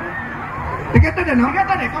တာတကယ်တက်တယ်နော်တကယ်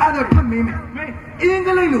တက်တယ်အဲ့ဆိုထပ်မေးမယ်အင်္ဂ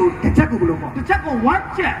လိပ်လိုတစ်ချက်ကိုဘယ်လိုခေါ်တစ်ချက်ကို one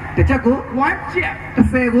check တစ်ချက်ကို one check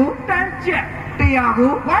 30ကို ten check 100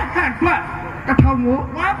ကို 100 1000ကို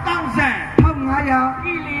 1000 1500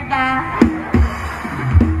ကိလီတာ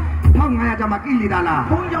1500ကျမှကိလီတာလား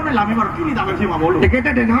ဘုန်းကြီးကျောင်းနဲ့လာမင်းကတော့ကိလီတာပဲဖြစ်မှာမဟုတ်လို့တကယ်တ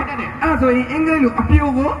က်တယ်နော်အဲ့ဒါဆိုရင်အင်္ဂလိပ်လိုအပြို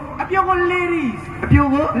ကို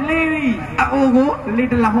ladies အအိုကိုလေ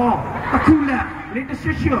တလာဟောအခုလက်လေတ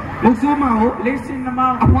ရွှွမုတ်ဆိုးမကိုလေစင်နမော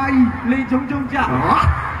င်းအဖွားကြီးလေဂျုံကြ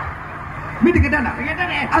မင်းတကယ်တက်လားတကယ်တက်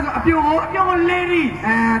တယ်အဲ့ဆိုအပြိုကို ladies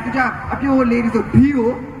သူကအပြို ladies ဆို B ကို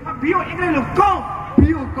အင်္ဂလိပ်လိုကုန်း B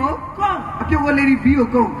ကိုကုန်းအပြို lady B ကို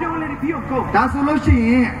ကုန်းဒါဆိုလို့ရှိရ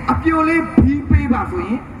င်အပြိုလေး B ပေးပါဆိုရ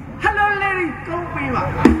င် Hello lady ကုန်းပေးပါ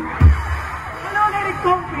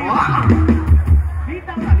ဒီ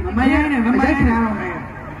တောင်းတာလေးမရိုင်းနဲ့တော့မယ်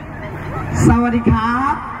စวัสดีครั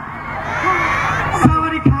บ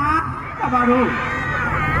ကဘာလို့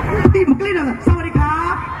ဒီမကလေးတော့စวัสดีครั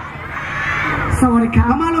บ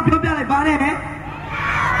မမလို့ပြောပြလိုက်ပါနဲ့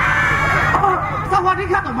စวัสดี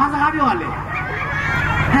ครับတော့မစကားပြောရလေ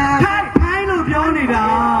ခိုင်းလို့ပြောနေတာ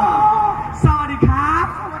စวัสดีครับ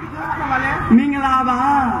ဘာလဲမင်္ဂလာပါ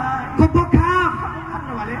ကိုဘครับ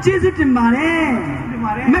ကျေးဇူးတင်ပါတယ်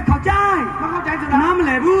မခေါက်ကြိုင်ဆိုတာနားမ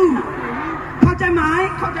လဲဘူးခေါက်ကြိုင်မိုင်း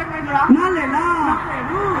ဆိုတာနားလဲလား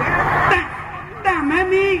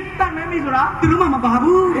တန်မဲမီဆိုတာသူတို့မှမပါ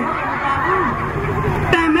ဘူး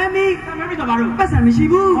တန်မဲမီဆိုတာဘာလို့ပတ်စံမရှိ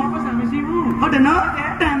ဘူးဟုတ်တယ်နော်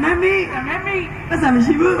但没米，那啥没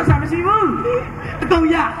媳妇，公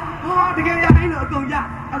呀，哦，这个呀还有公呀，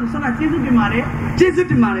啊，就说那接触点嘛嘞，接触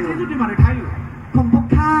点嘛嘞，太有，恐怖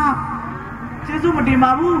卡，接触没点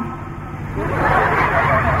嘛不？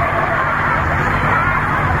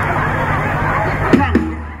看，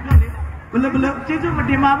不了，接触没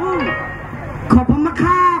点嘛不？恐怖嘛卡，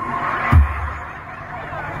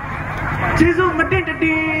接触没点的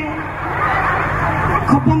点，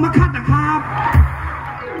恐怖嘛卡的卡。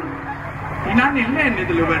你拿年龄你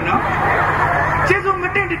都了呗喏，接触没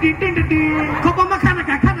点的点，恐怖嘛卡的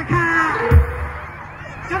卡，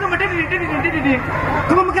接触没点的点，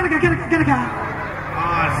恐怖嘛卡的卡。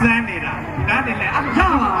啊，3年了，你拿年龄，啊，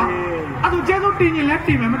都接触点年来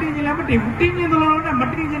点嘛，点年都了那，没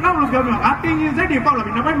点年那我表表，啊，点年在点报了，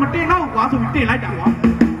那边没点那我说点来讲我，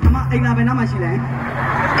他妈哎那边那么些嘞，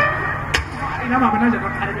哎那嘛边那就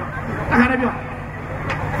开的表。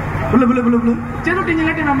不了，接触点年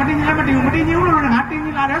来点嘛，没点年我了那点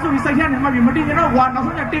年来的，所以晒天嘛，没点年那我那时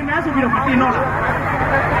候就点嘛，所以就没点了。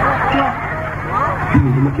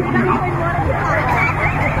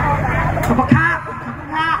恐怖卡，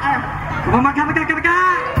恐怖嘛卡的卡，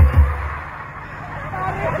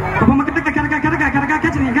恐怖嘛卡的卡，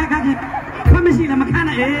快没戏了嘛看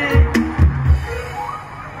了哎。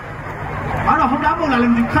啊，那后边我来了，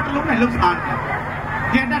你看龙来龙山。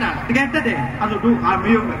get 得啦 get 得的，啊，就都啊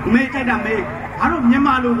没有没在的没，啊，都မြန်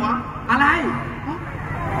မာလိုကွာ 阿来，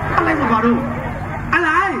阿来ဆိုဘာလို့ 阿来，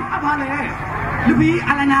အဖာလေ လူပြီး阿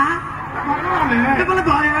来နာ，ဘာလို့လဲ 别把那包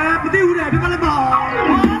呀，不对的，别把那包，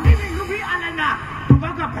လူပြီး阿လိုက်နာသူက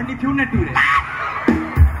ဖန်တီဖြိုးနဲ့တူတယ်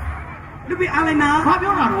လူပြီး阿来နာ， ဘာ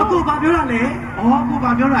ပြောတာ အ တော့ ကိုဘာပြောတာလဲ ဩကိုဘာ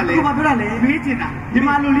ပြောတာလဲ ကိုဘာပြောတာလဲ မေးချင်တာမြန်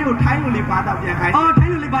မာလူလေးကိုထိုင်းလူလေးဘာသာပြန်ခိုင်း အော်ထို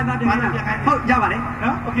င်းလူလေးဘာသာပြန်ခိုင်းဟုတ်ရပါတယ်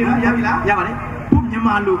နော်โอเคနော်ရပြီလား ရပါတယ် ဘုမြန်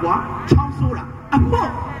မာလူကွာချောင်းဆိုးတာအဖို့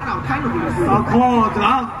အဲ့ဒါထိုင်းလူလေးဆို တော့ခေါ်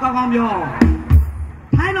တော့ကောင်းကောင်းပြော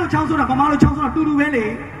ထိုင်းတော့ချောင်းဆိုတာဗမာလိုချောင်းဆိုတာတူတူပဲလေ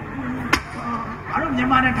ဘာလို့မြန်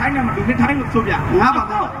မာနဲ့ထိုင်းနဲ့မတူဘူးထိုင်းလို့ဆိုပြ ငါဘာ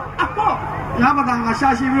သာ အဖို့ ငါဘာသာငါရှာ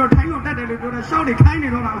ရှိပြီးတော့ထိုင်းလို့တက်တယ်လို့ပြောတော့ရှောက်နေခိုင်းနေ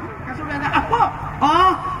တော့တာ ကဆိုပြအဖို့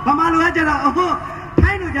အော်ဗမာလိုကကြတော့အော်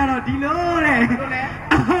ထိုင်းလို့ကြတော့ဒီလိုတဲ့ လို့လေ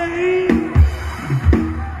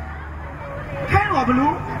ထိုင်းတော့ဘ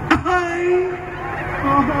လို့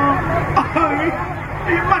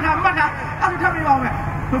ဒီမှတ်တာအဲ့ဒါထပ်ပြပါဦးမယ်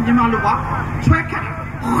သူမြန်မာလူကွာချွဲခတ်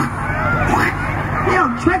ပြော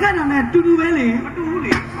ချွဲခတ်တာနဲ့တူတူပဲလေ မတူဘူး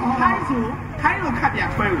လေထိုင်းလို့ခတ်ပြ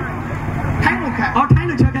ချွဲဦးထိုင်းလို့ခတ် အော်ထိုင်း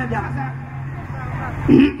လို့ချွဲခတ်ပြ ဟော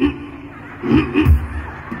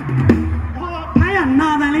ထိုင်းကနာ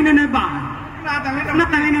တန်လေးနည်းနည်းပါ နာတန်လေး နာ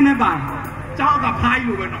တန်လေးနည်းနည်းပါ ကျောင်းကဖား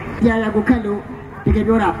ယူလို့ပဲနော် ရကိုခတ်လို့တကယ်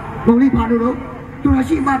ပြောတာဘုံလေးဖားလို့တော့တူရ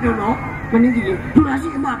ရှိအမပြောတော့မင်းကြီးတူရရှိ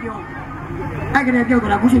အမပြောအဲ့ကလေးပြော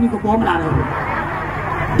တော့ခုချိန်ကြီးကိုပေါ်မလာတော့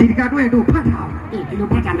ဒီတကတော့တို့ဖတ်ထားအေးဒီလို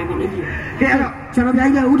ဖတ်ထားမယ်မင်းကြီးကဲအဲ့တော့ကျွန်တော်ပြ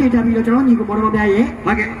ကြီးကဥဒေတာပြီးတော့ကျွန်တော်ညီကိုပေါ်တော်ပြရဲ့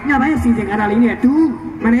ဟုတ်ကဲ့ညပိုင်းအစီအစဉ်ကားတာလေးနဲ့တူ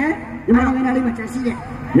မနဲ့မြန်မာနိုင်ငံလေးမှာချက်ရှိတဲ့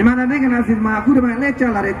မြန်မာနိုင်ငံကစီမှာအခုတပတ်လက်ကျ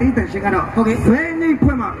လာတဲ့တိတ်တန်ရှင်ကတော့ဟုတ်ကဲ့ဇွဲနေ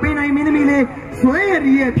ဖွဲ့မှာပင်နိုင်မင်းသမီးလေးဇွဲရ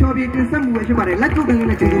ည်ရဲ့ဖြောပြတင်ဆက်မှုပဲဖြစ်ပါတယ်လက်ကုပ်တန်း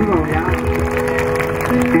နဲ့ကျေးဇူးပါဗျာ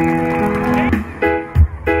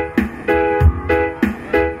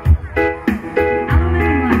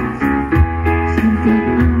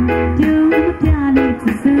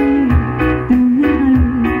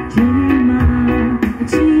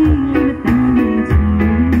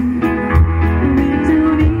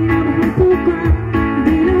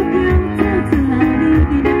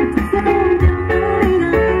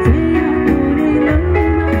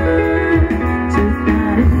Just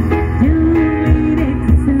got it, you need it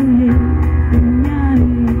to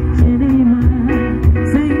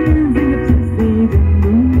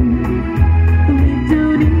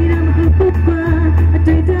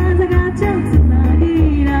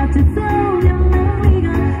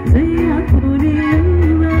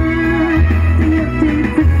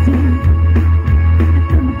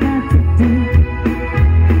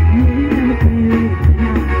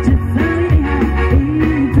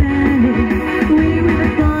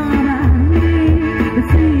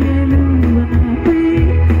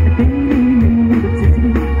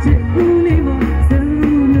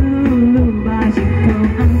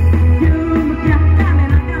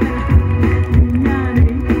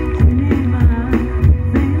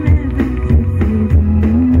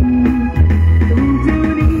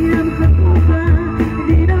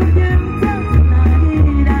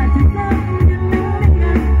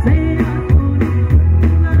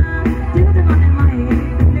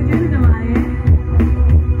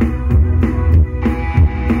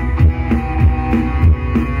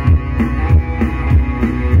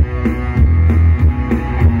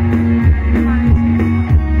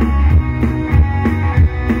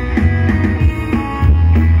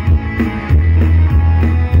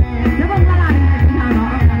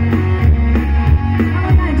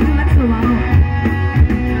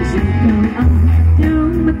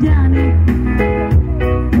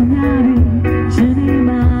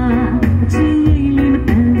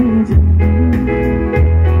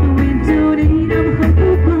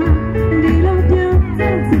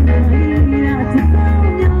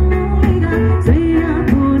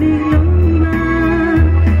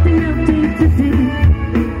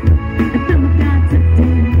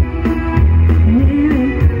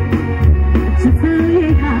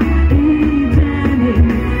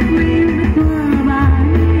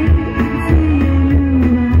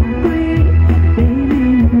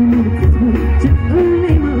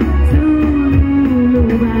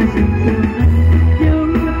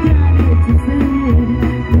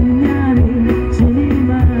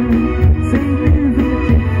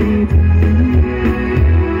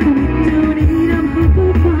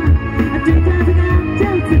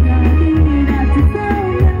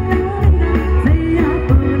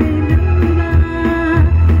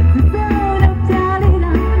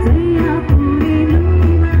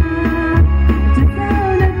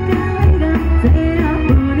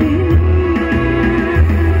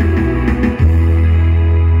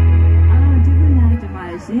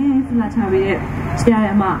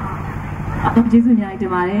share ma. Aku jesu nyai tu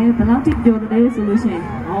mare, belau ti jual tu solution.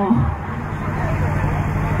 Oh.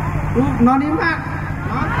 Noni mak,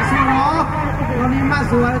 suruh, noni mak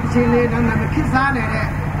suruh cile dan nak kisah ni deh.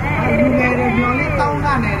 Juga ada nyali tahu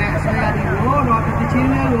kan ni deh. Saya ada lo, noni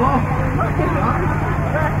cile lo.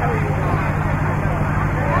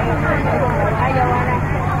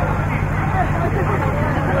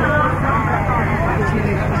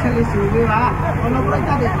 Cile kan cile suruh lah. Kalau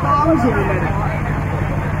mereka ada tahu suruh ni deh.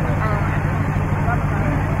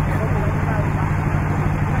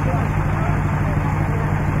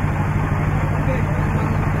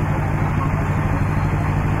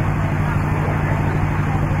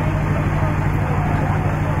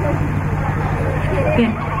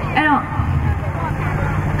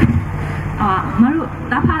 Maru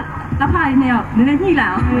tapa ini ya, nenek ni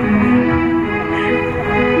lah.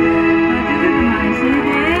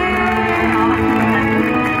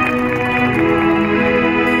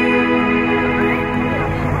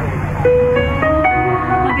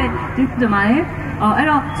 Okay, jadi mana?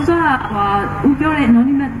 So ukur ni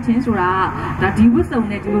noni nak change surah. Dah dibuat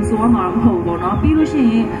ni dibuat soal malam hau, no. Pilu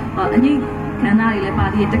sih, ni kerana ile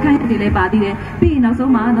padi, tekan ile padi le. Pi nak so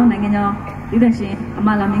mana, no nengenyo. Ini sih,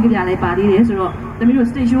 malam minggu jalan padi le, so. Tapi tu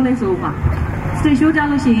stasiun le so mah. Stasiun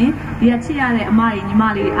jalan sih, dia cia le, amai ni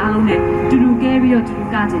mali alu le, duduk ke biar duduk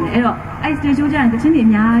kaji le. Ai stasiun jalan kecil ni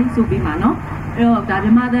nyai so pi mana? Dah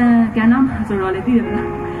ada kerana so le dia tu.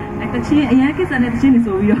 Kecil, yang kita ni kecil ni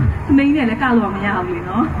so biar. Ni le kalau amanya habis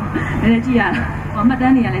no. Ni cia,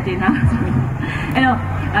 macam ni le cina.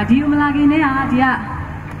 Dia melagi ni dia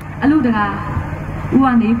alu dah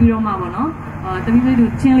uang ni biar mana no. Tapi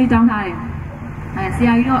tu cili jauh hari.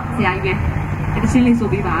 Siapa itu? Itu cili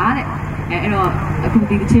sobi bar. Itu aku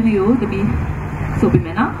beli cili itu tapi sobi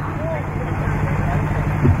mana?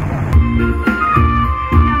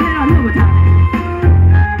 Yang mana tu betul?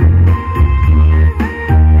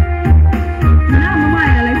 Mana mama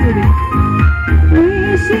yang lagi sobi?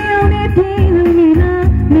 Siapa ni tinggal ni na?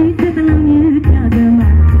 Ni terdalam ni tiada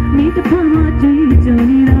mah. Ni terpama cuci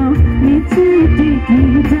ni lau. Ni cuci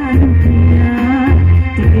kita dunia.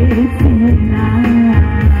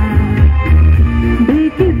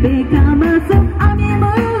 Beka masuk angin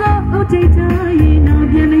mula ucai cahaya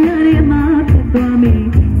nabian yang mati kami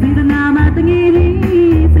sudah nama tengiri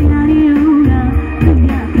sayari ulah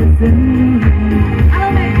dunia keseni.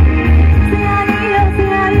 Sayari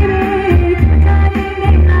cari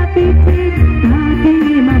ni api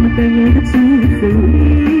tapi mama tengah kecil sayari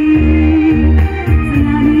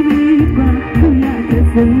kuat dunia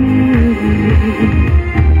keseni.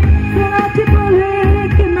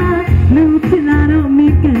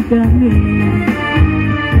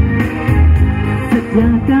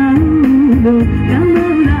 Sejak dahulu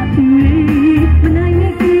kamu tak pilih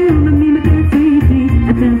menaik kau memiliki sisi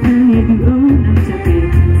atas hanya diorang cantik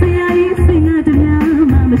saya sengaja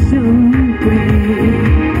mama syukur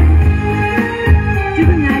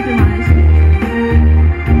cuba nyanyi ke Malaysia.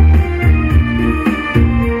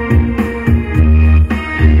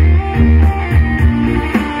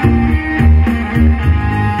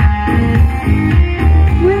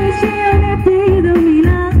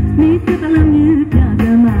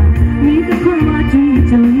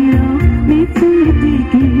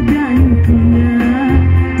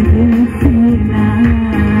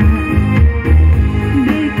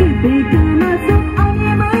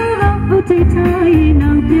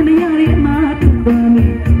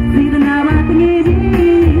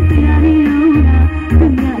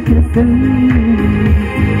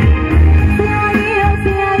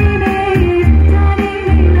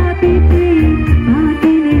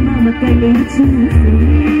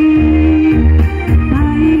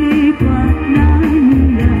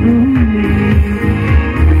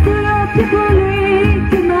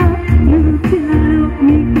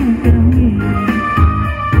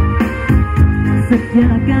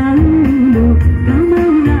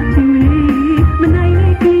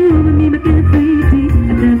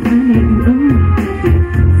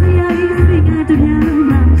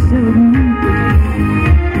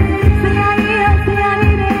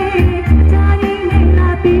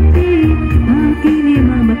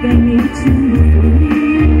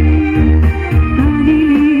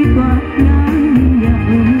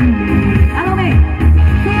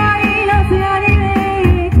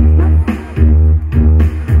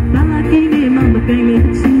 Baby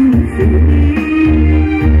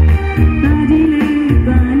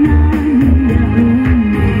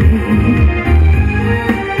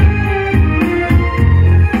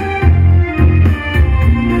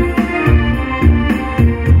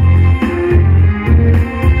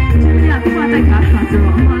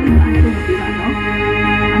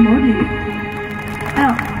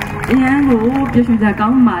ပြောရွှင်စရာကော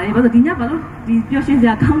င်းပါလေဘာလို့ဒီညဘာလို့ဒီပြောရွှင်စ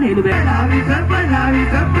ရာကောင်းတယ်လို့ပဲလာပြီဇက်ပွက်လာပြီ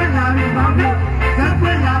ဇက်ပွက်လာပြီဘောင်းတို့ဇက်ပွ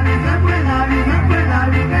က်လာပြီဇက်ပွက်လာပြီဇက်ပွက်လာ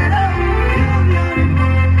ပြီမဲတော့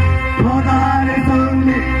ဘောသားလေးဆုံး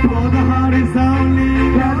လေးဘောသားလေးဆုံးလေး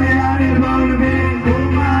ပြောပြရတဲ့ဘောင်းလေးဘု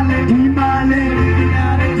မလေးဒီမလေးဒီ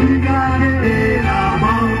ကားလေးလာ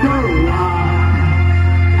ဘောင်းတို့လာ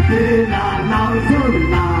ဒီလာနောက်ဆုံး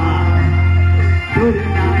လာတို့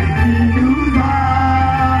နိုင်ဒီလူသာ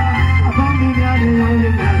အပေါင်းများနဲ့ရောင်းရ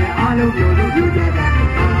တဲ့အားလုံးကိုလို့ပြောကြတာ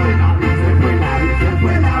လာပြီဇက်ပွက်လာပြီဇက်ပွ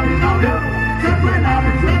က်လာပြီဘောင်းတို့ဇက်ပွက်လာ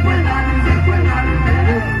ပြီဇက်ပွက်လာပြီဇက်ပွက်လာပြီဇ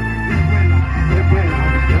က်ပွက်လာ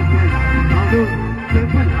ဇက်ပွက်လာဘောင်းတို့ဇက်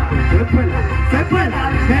ပွက်လာဇက်ပွက်လာဇက်ပွက်လာ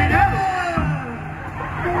ဘယ်တော့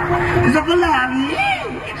ဇက်ပွက်လာပြီ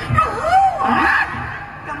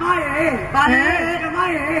ကမရေပါလေကမ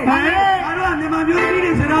ရေပါလေငါတို့ကမြန်မာမျိုးသမီး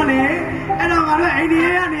တွေဆိုတော့လေအဲ့တော့ငါတို့အိန္ဒိယ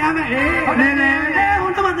ကနေရမယ်ဟုတ်တယ်လေဟို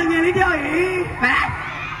တမန်ငယ်လေးကြောက်ရေဟမ်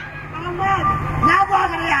နောက်ပါ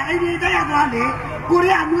ကြရအိန္ဒိယတက်ရသွားလေကို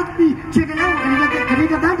ရီးယားမျိုးသမီးခြေကလေးကိုခရီး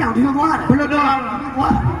တန်းကြောင်ဒီလိုသွားတယ်ဘယ်လိုတော့တောင်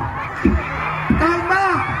မ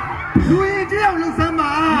လူရင်တယောက်လုံးစမ်းပါ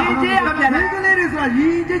ရင်တယောက်ပြန်တယ်ကလေးတွေဆိုတာရ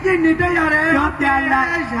င်ကြည်ကြည်နေတတ်ရတယ်ပြောပြလိုက်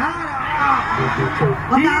ရတာ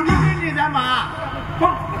ဒီနေစမ်းပါဟု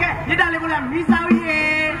တ်ကဲ့ညတာလေးဘုရားမီးစောင်းရေ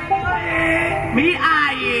မီး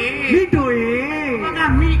အားရေမီးတို့ရေဟုတ်က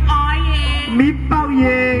မီးအော်ရေမီးပေါက်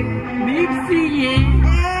ရေမီးစီရေ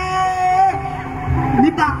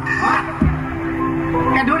မီးပေါက်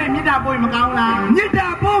ကဲတို့ရဲ့မြစ်တာပို့မကောင်းလားမြစ်တာ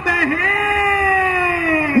ပို့ပဲ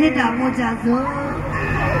ဟေးမြစ်တာပို့ကြစို့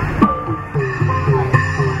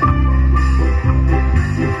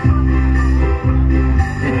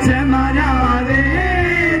ချမ်းသာကြပါစေ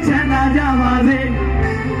ချမ်းသာကြပါစေ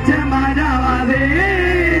ချမ်းသာကြပါစေ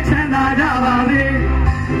ချမ်းသာကြပါစေ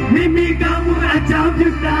မိမိကောင်းမှုအကြောင်းပြု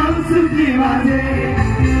တောင်းဆုပြပါစေ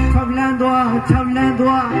6လမ်း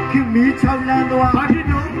သွားခင်မီ6လမ်းသွားဘာဖြစ်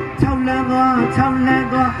လို့6လမ်းသွား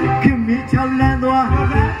ခင်မီ6လမ်းသွား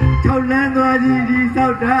6လမ်းသွားဒီစော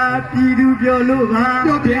က်တာပြည်သူပြောလို့ပါ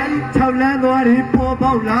ပြောပြန်6လမ်းသွားတွေပေါ်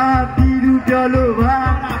ပေါက်လာပြည်သူပြောလို့ပါ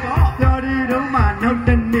ပြောဒီတော့မှနောက်တ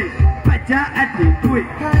နေ့ပတ်ကြအပ်တွေတွေ့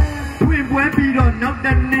တွင်ပွဲပြီးတော့နောက်တ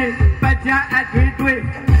နေ့ပတ်ကြအပ်တွေတွေ့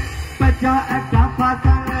ပတ်ကြအပ်တာပါသ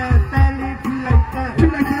တယ်လေးပြလိုက်တယ်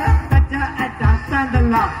ပတ်ကြအပ်တာစံတ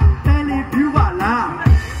လားတယ်လေးပြပါလား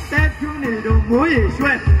တဲဖြူနေတော့မိုးရေ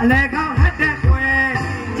ရွှဲအလဲကောင်းဟတ်တဲ့ွယ်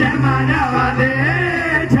ကျမ်းမာကြပါစေ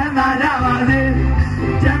ချမ်းသာကြပါစေ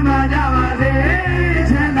ချမ်းသာကြပါစေ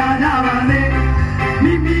ချမ်းသာကြပါစေ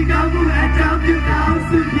မိမိကောင်းမှုအကြောင်းပြုတောင်း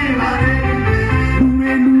ဆုပြပါစေ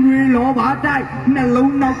လူတွေလောဘတိုက်နှ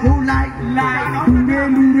လုံးနောက်ကိုလိုက်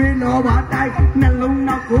လူတွေလောဘတိုက်နှလုံး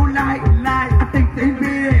နောက်ကိုလိုက်အတိတ်သိမ့်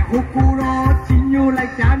ပေးတဲ့ဟိုကိုတော့ချင်းညိုလို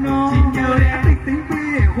က်တာနော်ချင်းညိုတယ်အတိတ်သိမ့်ပေး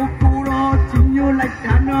တဲ့ဟိုကိုတော့ချင်းညိုလိုက်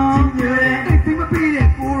တာနော်ချင်းညိုတယ်အတိတ်သိမ့်မပေးတဲ့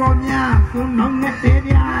ကိုရောများသွန်းအောင်နဲ့တဲ့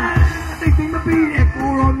ဗျာအတိတ်သိမ့်မပေးတဲ့ကို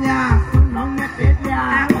ရောများသွန်းအောင်နဲ့တဲ့ဗျာ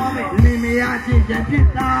လင်းမရချင်းရဖြစ်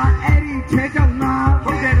တာအဲ့ဒီချဲကြောင့်မှာ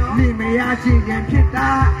ဟုတ်တယ်နော်လင်းမရချင်းရဖြစ်တာ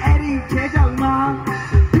အဲ့ဒီချဲကြောင့်မှာ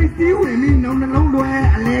ဒီဝင်မီနှလုံးလွယ်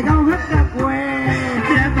အလေကောင်းဟတ်တကွယ်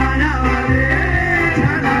ကျမ်းပါရပါလေချ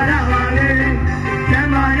မ်းသာရပါလေကျမ်း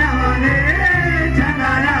ပါရပါလေချမ်း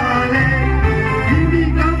သာရပါလေဒီမိ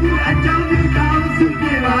ကောင်းမှုအကြောင်းပြုတောင်းဆုပြ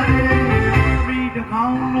ပါလေမိတကော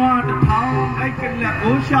င်းတော့တစ်ထောင်လိုက်ကလက်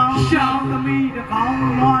ကိုရှောင်းသမီးတကောင်း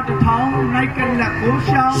တော့တစ်ထောင်လိုက်ကလက်ကို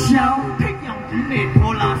ရှောင်းထိတ်ရောင်ကြီးနဲ့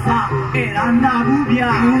ဒေါ်လာစားအဲ့ဒါနာဘူး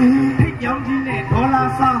ဗျာထိတ်ရောင်ကြီးနဲ့ဒေါ်လာ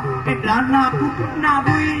စားအဲ့ဒါနာဘူး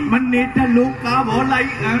မနေတဲ့လူကားပေါ်လို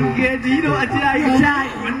က်အံငယ်ကြီးတို့အကြိုက်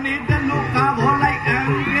မနေတဲ့လူကားပေါ်လိုက်အံ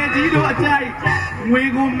ငယ်ကြီးတို့အကြိုက်ငွေ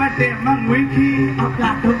ကိုမတ်တဲ့မငွေခီအောက်က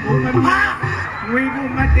တော့ကိုမမငွေကို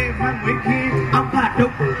မတ်တဲ့မငွေခီအောက်က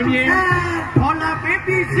တော့မြေဒေါ်လာပေး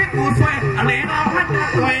ပြီးစစ်ကိုဆွဲအလဲတော်ဖတ်တဲ့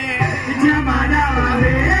ဆွဲချမ်းသာကြပါ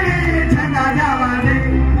စေချမ်းသာကြပါစေ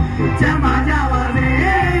ချမ်းသာကြပါစေ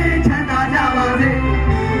ချမ်းသာကြပါစေ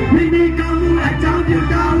မိမိကောင်းမှုအကြောင်းပြု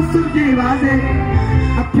တောင်းဆုပြပါစေ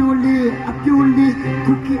အပြူလေး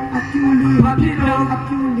ခုခေအပြူလေးဘာဖြစ်လို့အ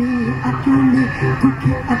ပြူလေးခု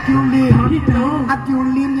ခေအပြူလေးဘာဖြစ်လို့အပြူ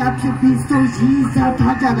လေးများဖြစ်ပြီးဆိုရည်စား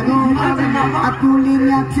ထားကြတော့အပြူလေး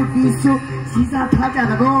များဖြစ်ပြီးဆိုရည်စားထားကြ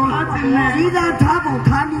တော့ရည်စားထားဖို့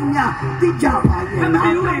ထားနည်းများသိကြပါရဲ့လား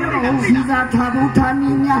ရည်စားထားဖို့ထားန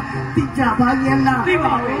ည်းများသိကြပါရဲ့လားသိ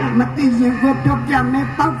ပါဘူးမသိရင်ကိုပြောပြမယ်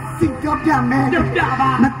ပေါက်စစ်ပြောပြမယ်ပြောပြပါ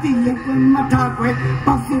မသိရင်ကိုမထားခွဲ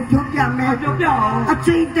ပေါက်စစ်ပြောပြမယ်ပြောပြအောင်အ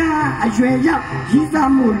ချိန်တန်အရွယ်ရောက်ရည်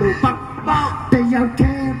စားမှုလို့ပေါက်တယောက်တ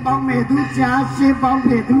ည်းပေါင်းမဲ့သူကြားရှင်းပေါင်း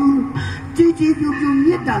မဲ့သူကြီးပြူမြ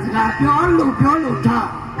စ်တာစကားပြောလို့ထား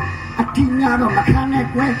အထင်များတော့မခံနဲ့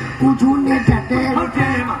ကွယ်ကိုချိုးနေတတ်တယ်ဟုတ်တ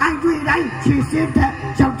ယ်အိုက်တွေတိုင်းချစ်စစ်တဲ့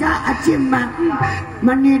ယောက်ျားအချစ်မှန်မ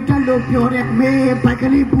နေတဲ့လို့ပြောတဲ့မေဘိုက်က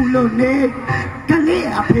လေးပူလို့နေကလေး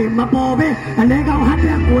အဖေမပေါ်ပဲအလဲကောင်ဟတ်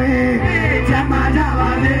တဲ့ကွယ်ချမ်းသာကြပါ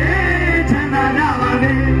စေချမ်းသာကြပါ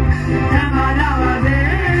စေချမ်းသာကြပါစေ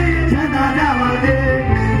ချမ်းသာကြပါစေ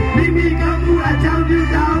မိမိကောင်းမှုအကြောင်းပြု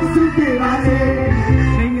တောင်းဆုပေးပါစေ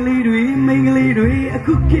မင်္ဂလေးတွေအ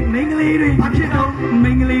ခုခေတ်မင်္ဂလေးတွေဘာဖြစ်တော့မ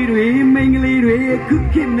င်္ဂလေးတွေအခု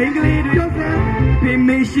ခေတ်မင်္ဂလေးတွေဖေ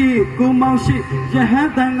မေရှိကိုမောင်ရှိရဟ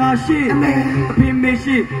န်းတန်ဃာရှိအဖေမေ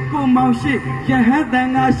ရှိကိုမောင်ရှိရဟန်းတန်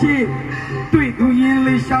ဃာရှိတွေ့သူရင်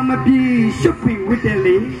လေးရှောင်းမပြေရှုပ်ပြီးဝတ်တယ်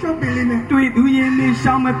လေရှုပ်ပြီးလေးနဲ့တွေ့သူရင်လေး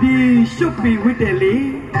ရှောင်းမပြေရှုပ်ပြီးဝတ်တယ်လေ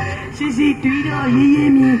ရှိတွေ့တော့ရေး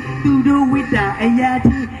ရေးမြင်သူတို့ဝိတ္တအရာ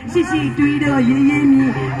တိရှိတွေ့တော့ရေးရေးမြ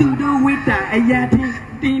င်သူတို့ဝိတ္တအရာတိ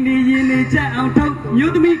တင်းနေရင်နေချက်အောင်ထုတ်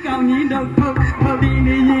မျိုးသမီးကောင်းကြီးတို့ထုတ်တင်း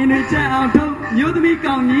နေရင်နေချက်အောင်ထုတ်မျိုးသမီး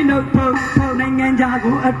ကောင်းကြီးတို့ထုတ်နိုင်ငံခြား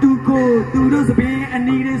ကိုအတူကိုသူတို့စပင်းအ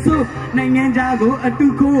နီတွေဆိုနိုင်ငံခြားကိုအတူ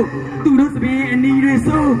ကိုသူတို့စပင်းအနီတွေ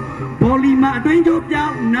ဆိုဘောလီမာအတွင်းကျိုးပြော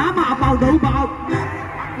င်းနားမှာအပေါက်သုံးပေါက်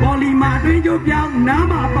ဘောလီမာအတွင်းကျိုးပြောင်းနား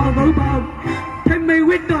မှာအပေါက်သုံးပေါက်ထမိန်ဝ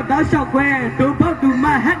စ်တော့တောက်လျှောက်ခွဲတို့ပေါက်သူမ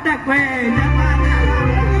ဟတ်တက်ခွဲ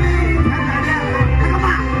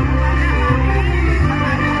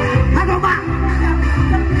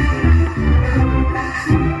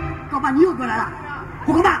你又过来了，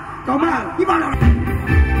我干嘛？干嘛？你把我。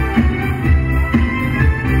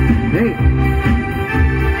哎。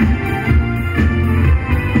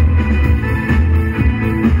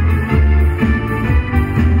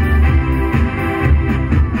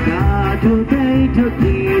大土地土地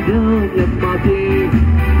都一毛钱，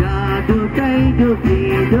大土地土地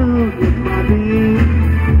都一毛钱，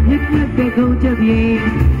一日的工资比，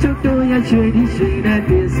就都要学的学那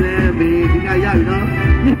点生命，你看要有呢。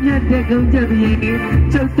日日的工资比，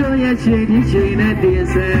就都要学的学那点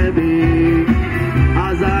生命，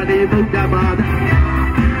阿萨的不干嘛的，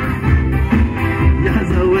亚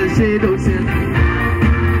洲文谁都行，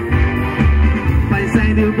白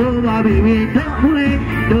山的不把妹妹都会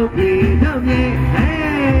都比都比，哎，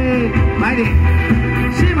买的，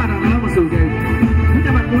谁把它那么收的？你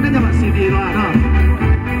怎么我那怎么收的了呢？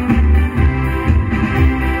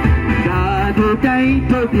大土地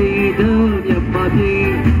土地都一毛钱。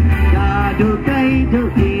土地土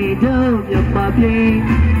地都一毛钱，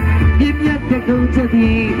一日的工资比，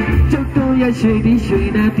就都要学的学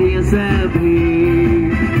那点生命。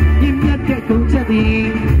一日的工资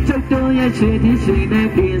比，就都要学的学那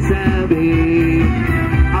点生命。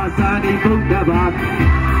阿萨尼不干嘛？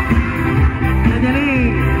在这里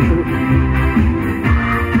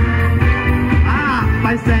啊，白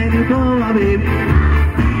山的不瓦比。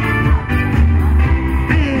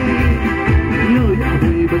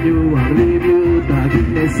You are living the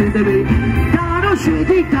goodness in the way. Caro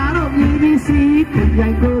shady, caro easy,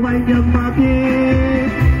 can go by your market.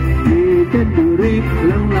 You can do it,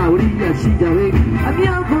 long loudly, and see the way. I'm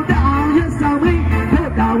young for the all your sorry,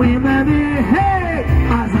 put away, baby. Hey,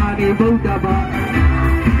 Azadi Bogaba.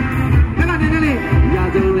 Come on, Nelly.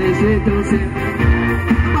 Yado is it to say.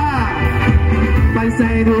 By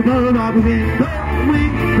side of Bob, we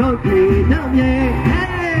go to the yeah.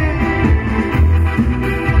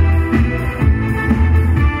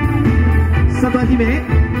 Sabati me,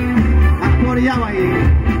 Akoria way.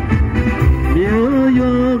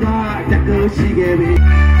 Yoga, Taco Shigebe.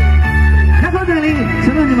 Nakotali,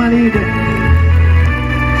 Sonny Mali.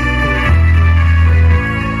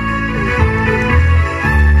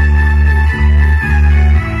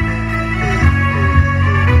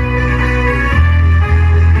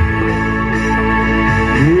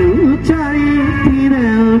 You Charlie, Tina,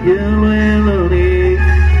 you will only.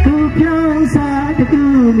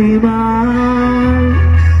 Kumima,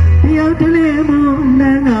 you tell him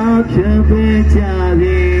that I'm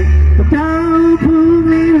Jabberjali, but down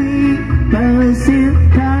Pumili, Basil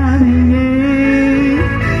Tari,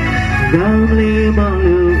 Gumli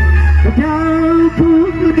Malu, but down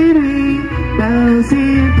Pumili,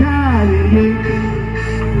 Basil Tari.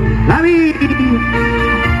 Lavi!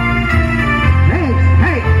 Hey,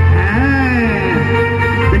 hey, hey!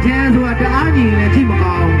 The chance was the Ani and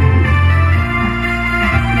Jimao.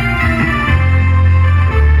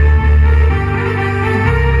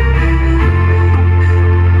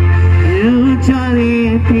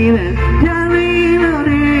 Charlie, feeling, Charlie,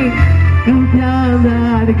 loading, you found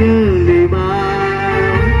that good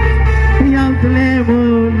man. Young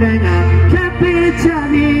Lemon, and I'm Captain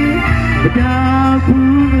Charlie, but now,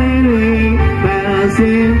 poor lady,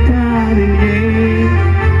 bouncing Charlie.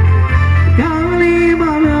 Golly,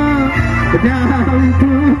 mama, down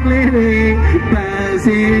to clearly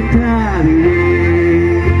passing time.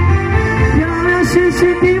 Yana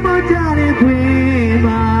shishiti mojare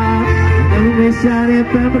prema, no mishare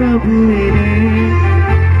pembra buine.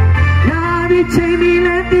 Yani chemi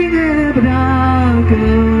letting a branco,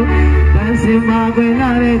 passing my way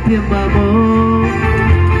lare timbamo.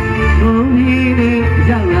 No hine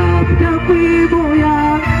yala, the piboya,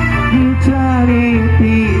 you chari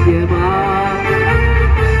pijama.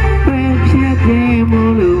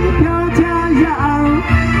 Mulu Pyota Yao,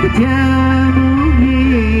 the Jamuni,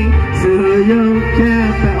 so you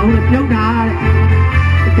can't own a Pyota.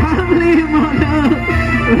 Family mother,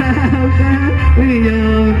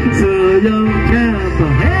 so you can't.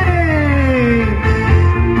 Hey!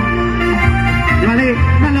 Yali,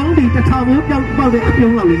 not only the top of young body of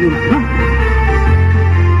your lovely, huh?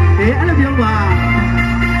 Hey, I love you.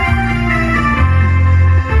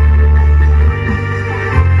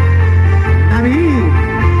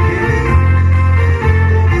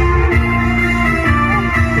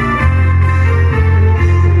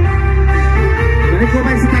 Go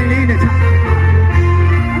back to Thailand.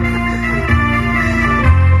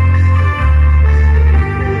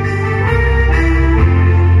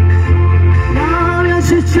 Now you're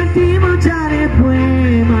such a team of Johnny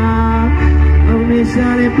Poema. Only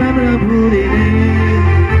Johnny Pamela Pudine.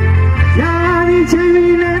 Johnny Cherry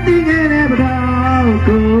landing in a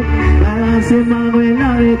Bravo. That's in my way,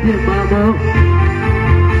 not in Mamo.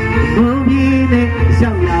 Movie,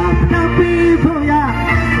 shall love the people, yeah.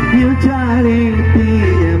 You try to be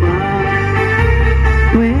a man.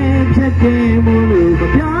 When you came over,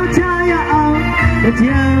 you're tired out. But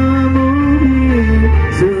you're moving,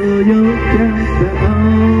 so you can't go.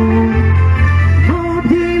 Oh,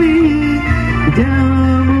 baby,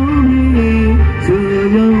 you're moving, so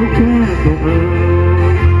you can't go.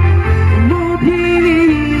 Oh, baby,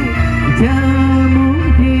 you're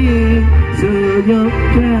moving, so you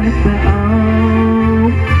can't go.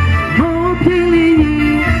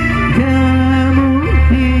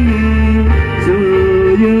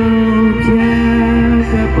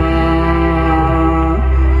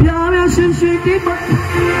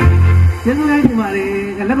 Yes, I am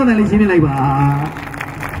married. I love the Lishini Laiba.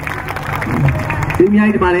 You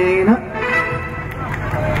married Marine?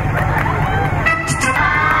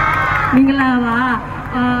 Mingala,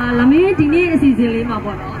 Lame Dini is easily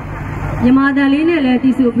Mabono. Yamada Line, let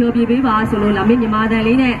this Upio Biba, Solo Lamin, Yamada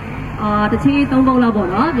Line, the Chili Tombo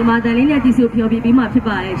Labono, Yamada Line, this Upio Biba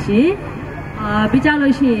Pipa, she,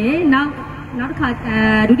 Pichaloshi, now. Not cut,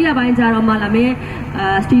 Dudia Banjar Malame,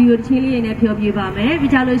 Studio Chili and a Pio Bibame,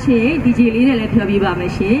 Vichaloche, DJ Lina and Pio Bibame.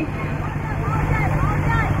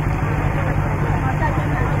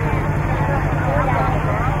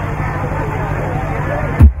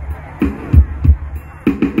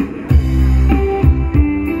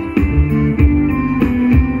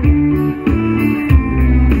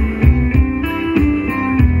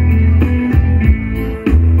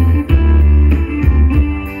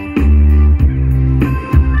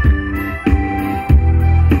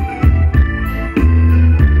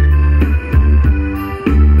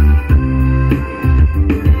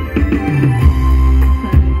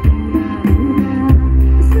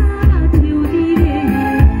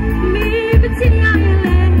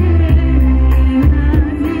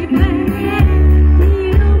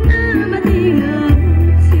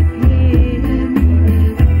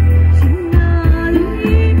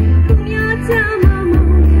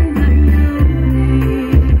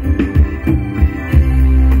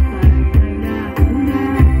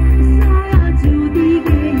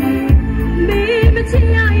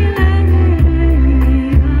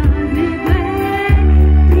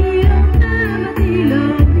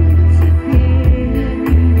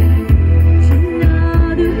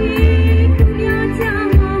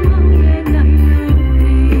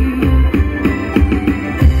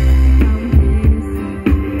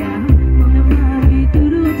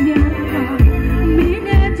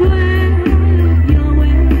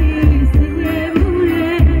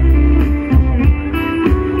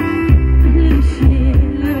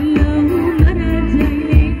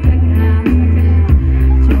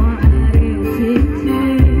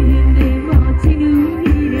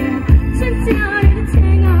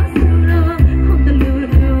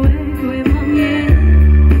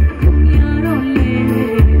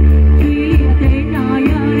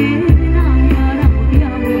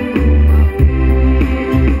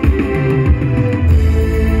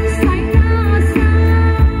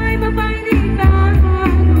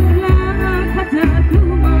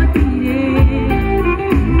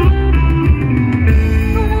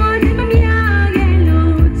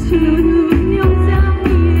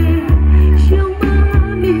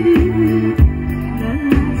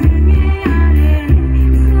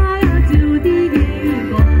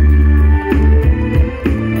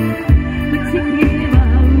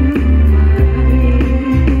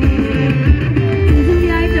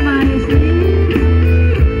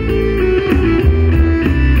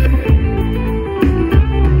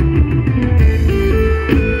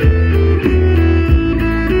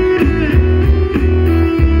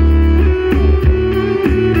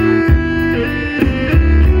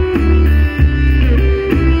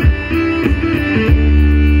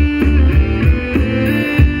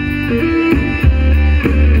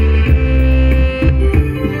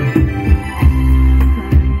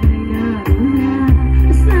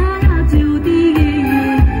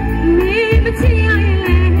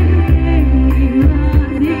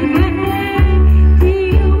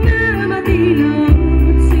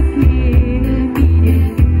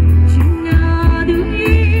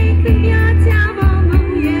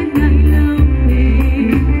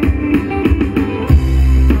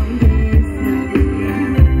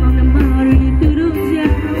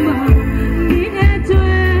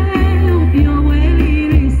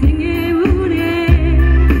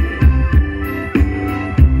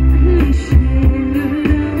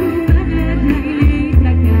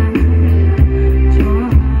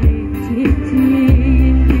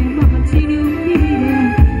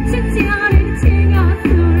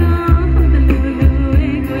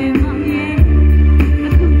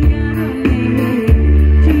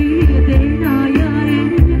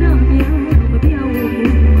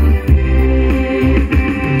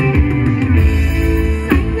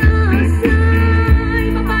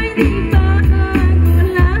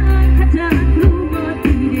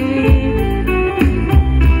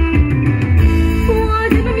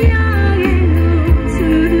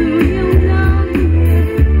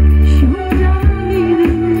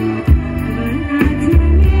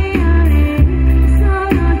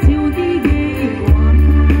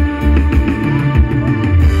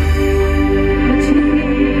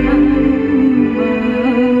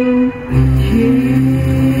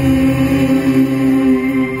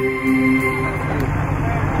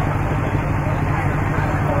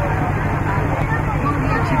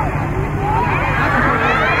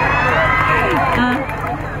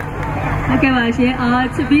 OK ပါရှင်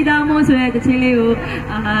ချစ်ပြီးသားမို့ဆိုတဲ့တခြင်းလေးကို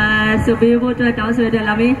ဆိုပေးဖို့အတွက်တောင်းဆိုရတဲ့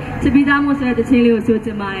လာမင်းချစ်ပြီးသားမို့ဆိုတဲ့တခြင်းလေးကိုဆိုချ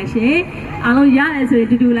င်ပါတယ်ရှင်အားလုံးရတယ်ဆိုရင်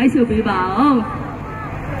တူတူလိုက်ဆိုပေးပါအောင်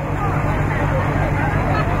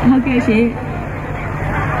ဟုတ်ကဲ့ရှင်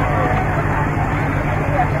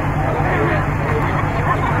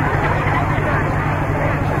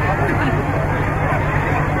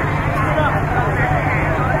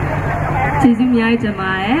ကျေးဇူးများကြီးတင်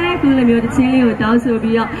ပါတယ်ခုလိုမျိုးတချင်းလေးကိုတောင်းဆို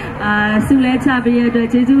ပြီးတော့ဆုလဲချပေးရတဲ့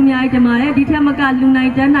ကျေးဇူးများကြီးတင်ပါတယ်ဒီထက်မကလူနို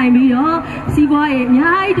င်တန်းနိုင်ပြီးတော့စီးပွားရေးအ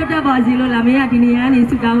များကြီးတက်ပါစေလို့လာမင်းကဒီနေရာကနေ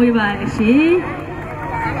ဆုတောင်းပေးပါတယ်ရှင်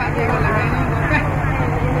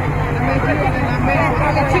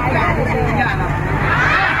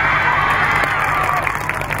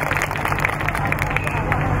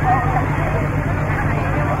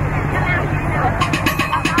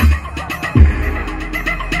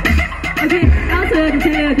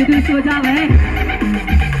တူတူဆိုကြမယ်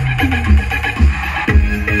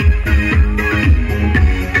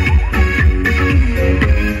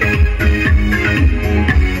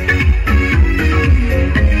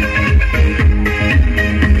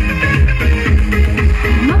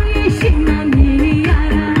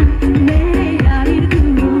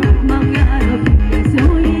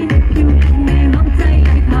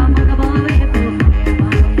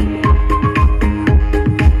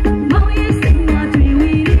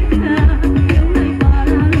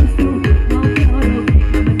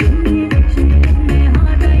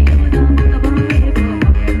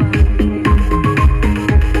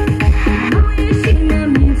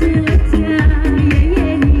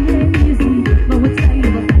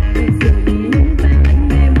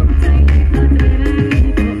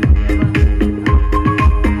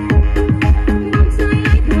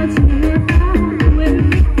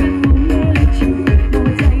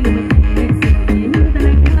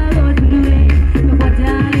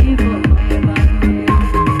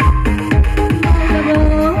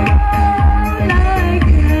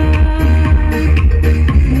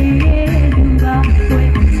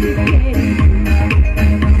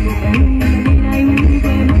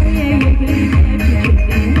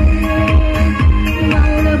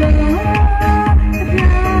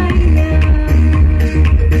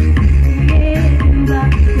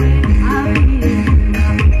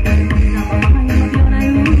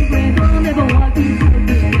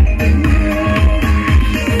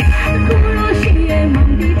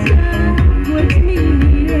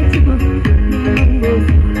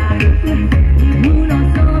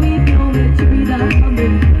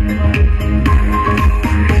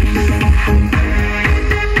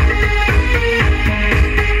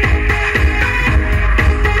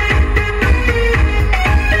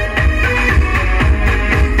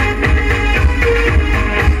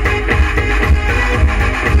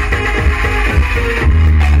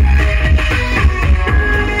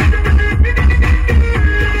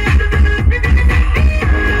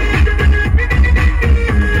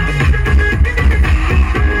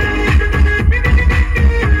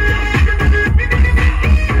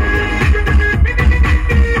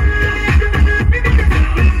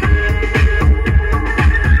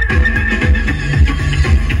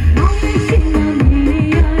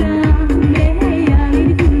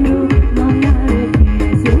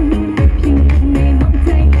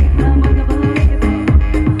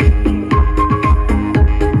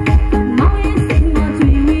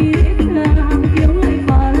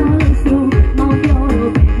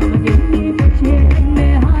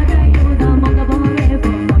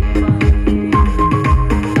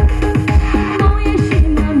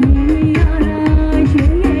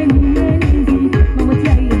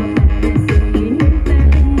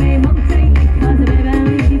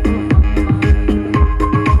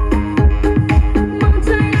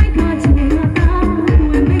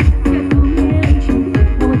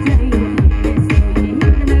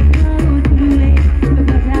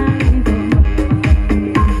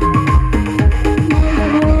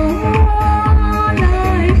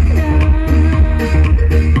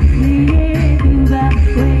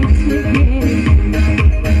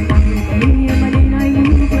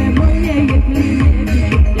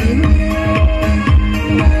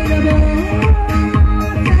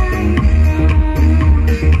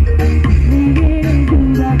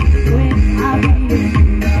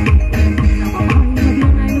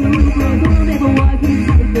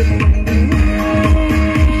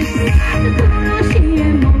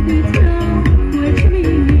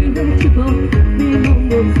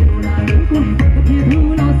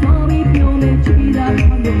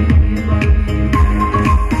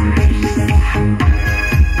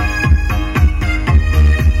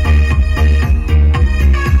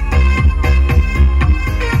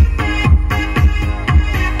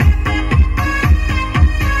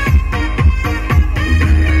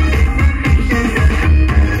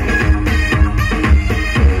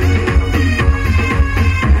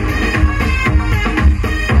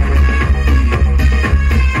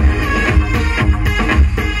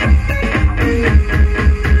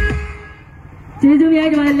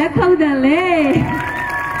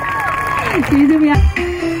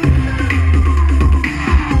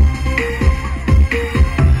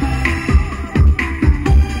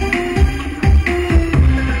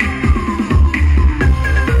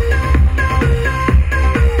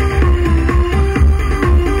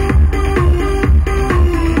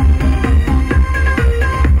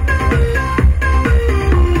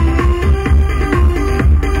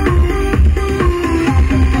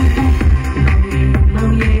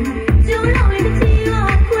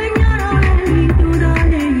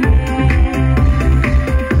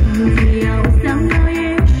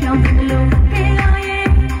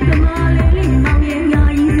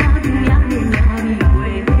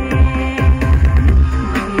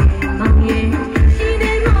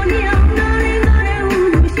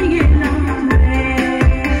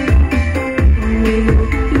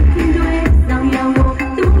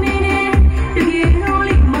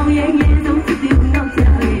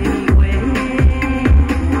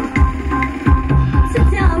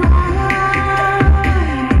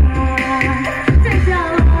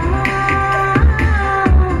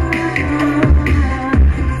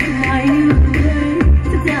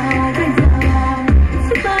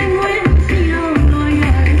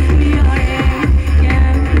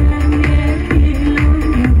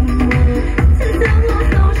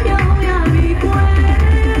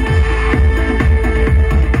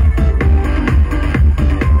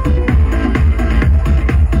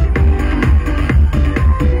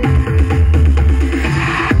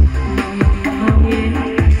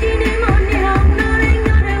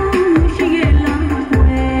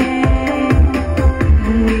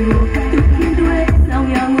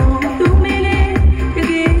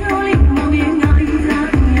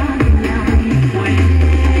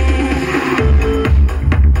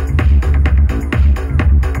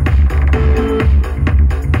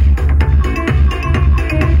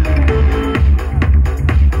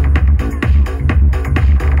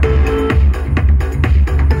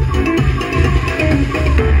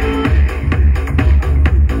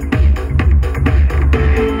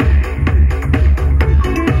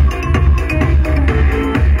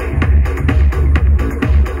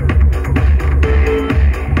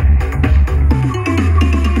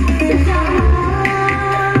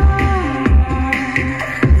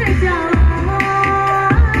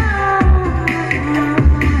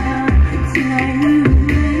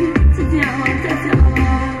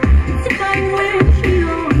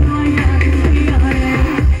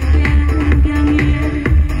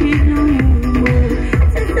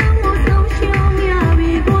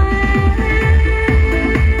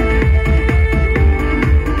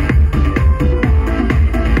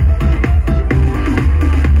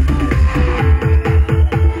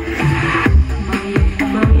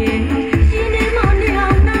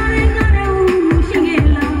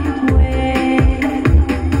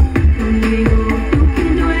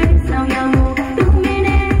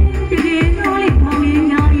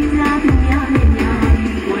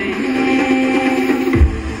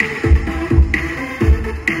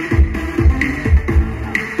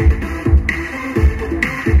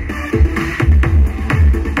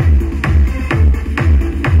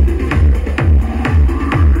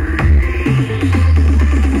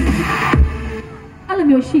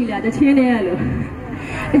ချင်းနေရလို့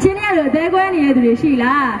တချင်းနေရလို့အသေးကွဲနေတဲ့သူတွေရှိ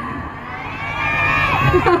လား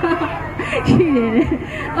ရှိတယ်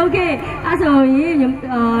โอเคအဲ့ဆိုရင်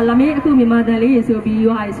လာမေးအခုမြန်မာတန်လေးရေဆိုပြီး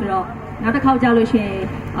ရွာရဆိုတော့နောက်တစ်ခေါက်ကြလို့ရှိရင်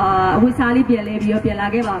အဝတ်စားလေးပြန်လဲပြီးတော့ပြန်လာ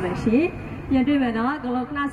ခဲ့ပါမယ်ရှင်ပြန်တွေ့မယ်နော်ကလောက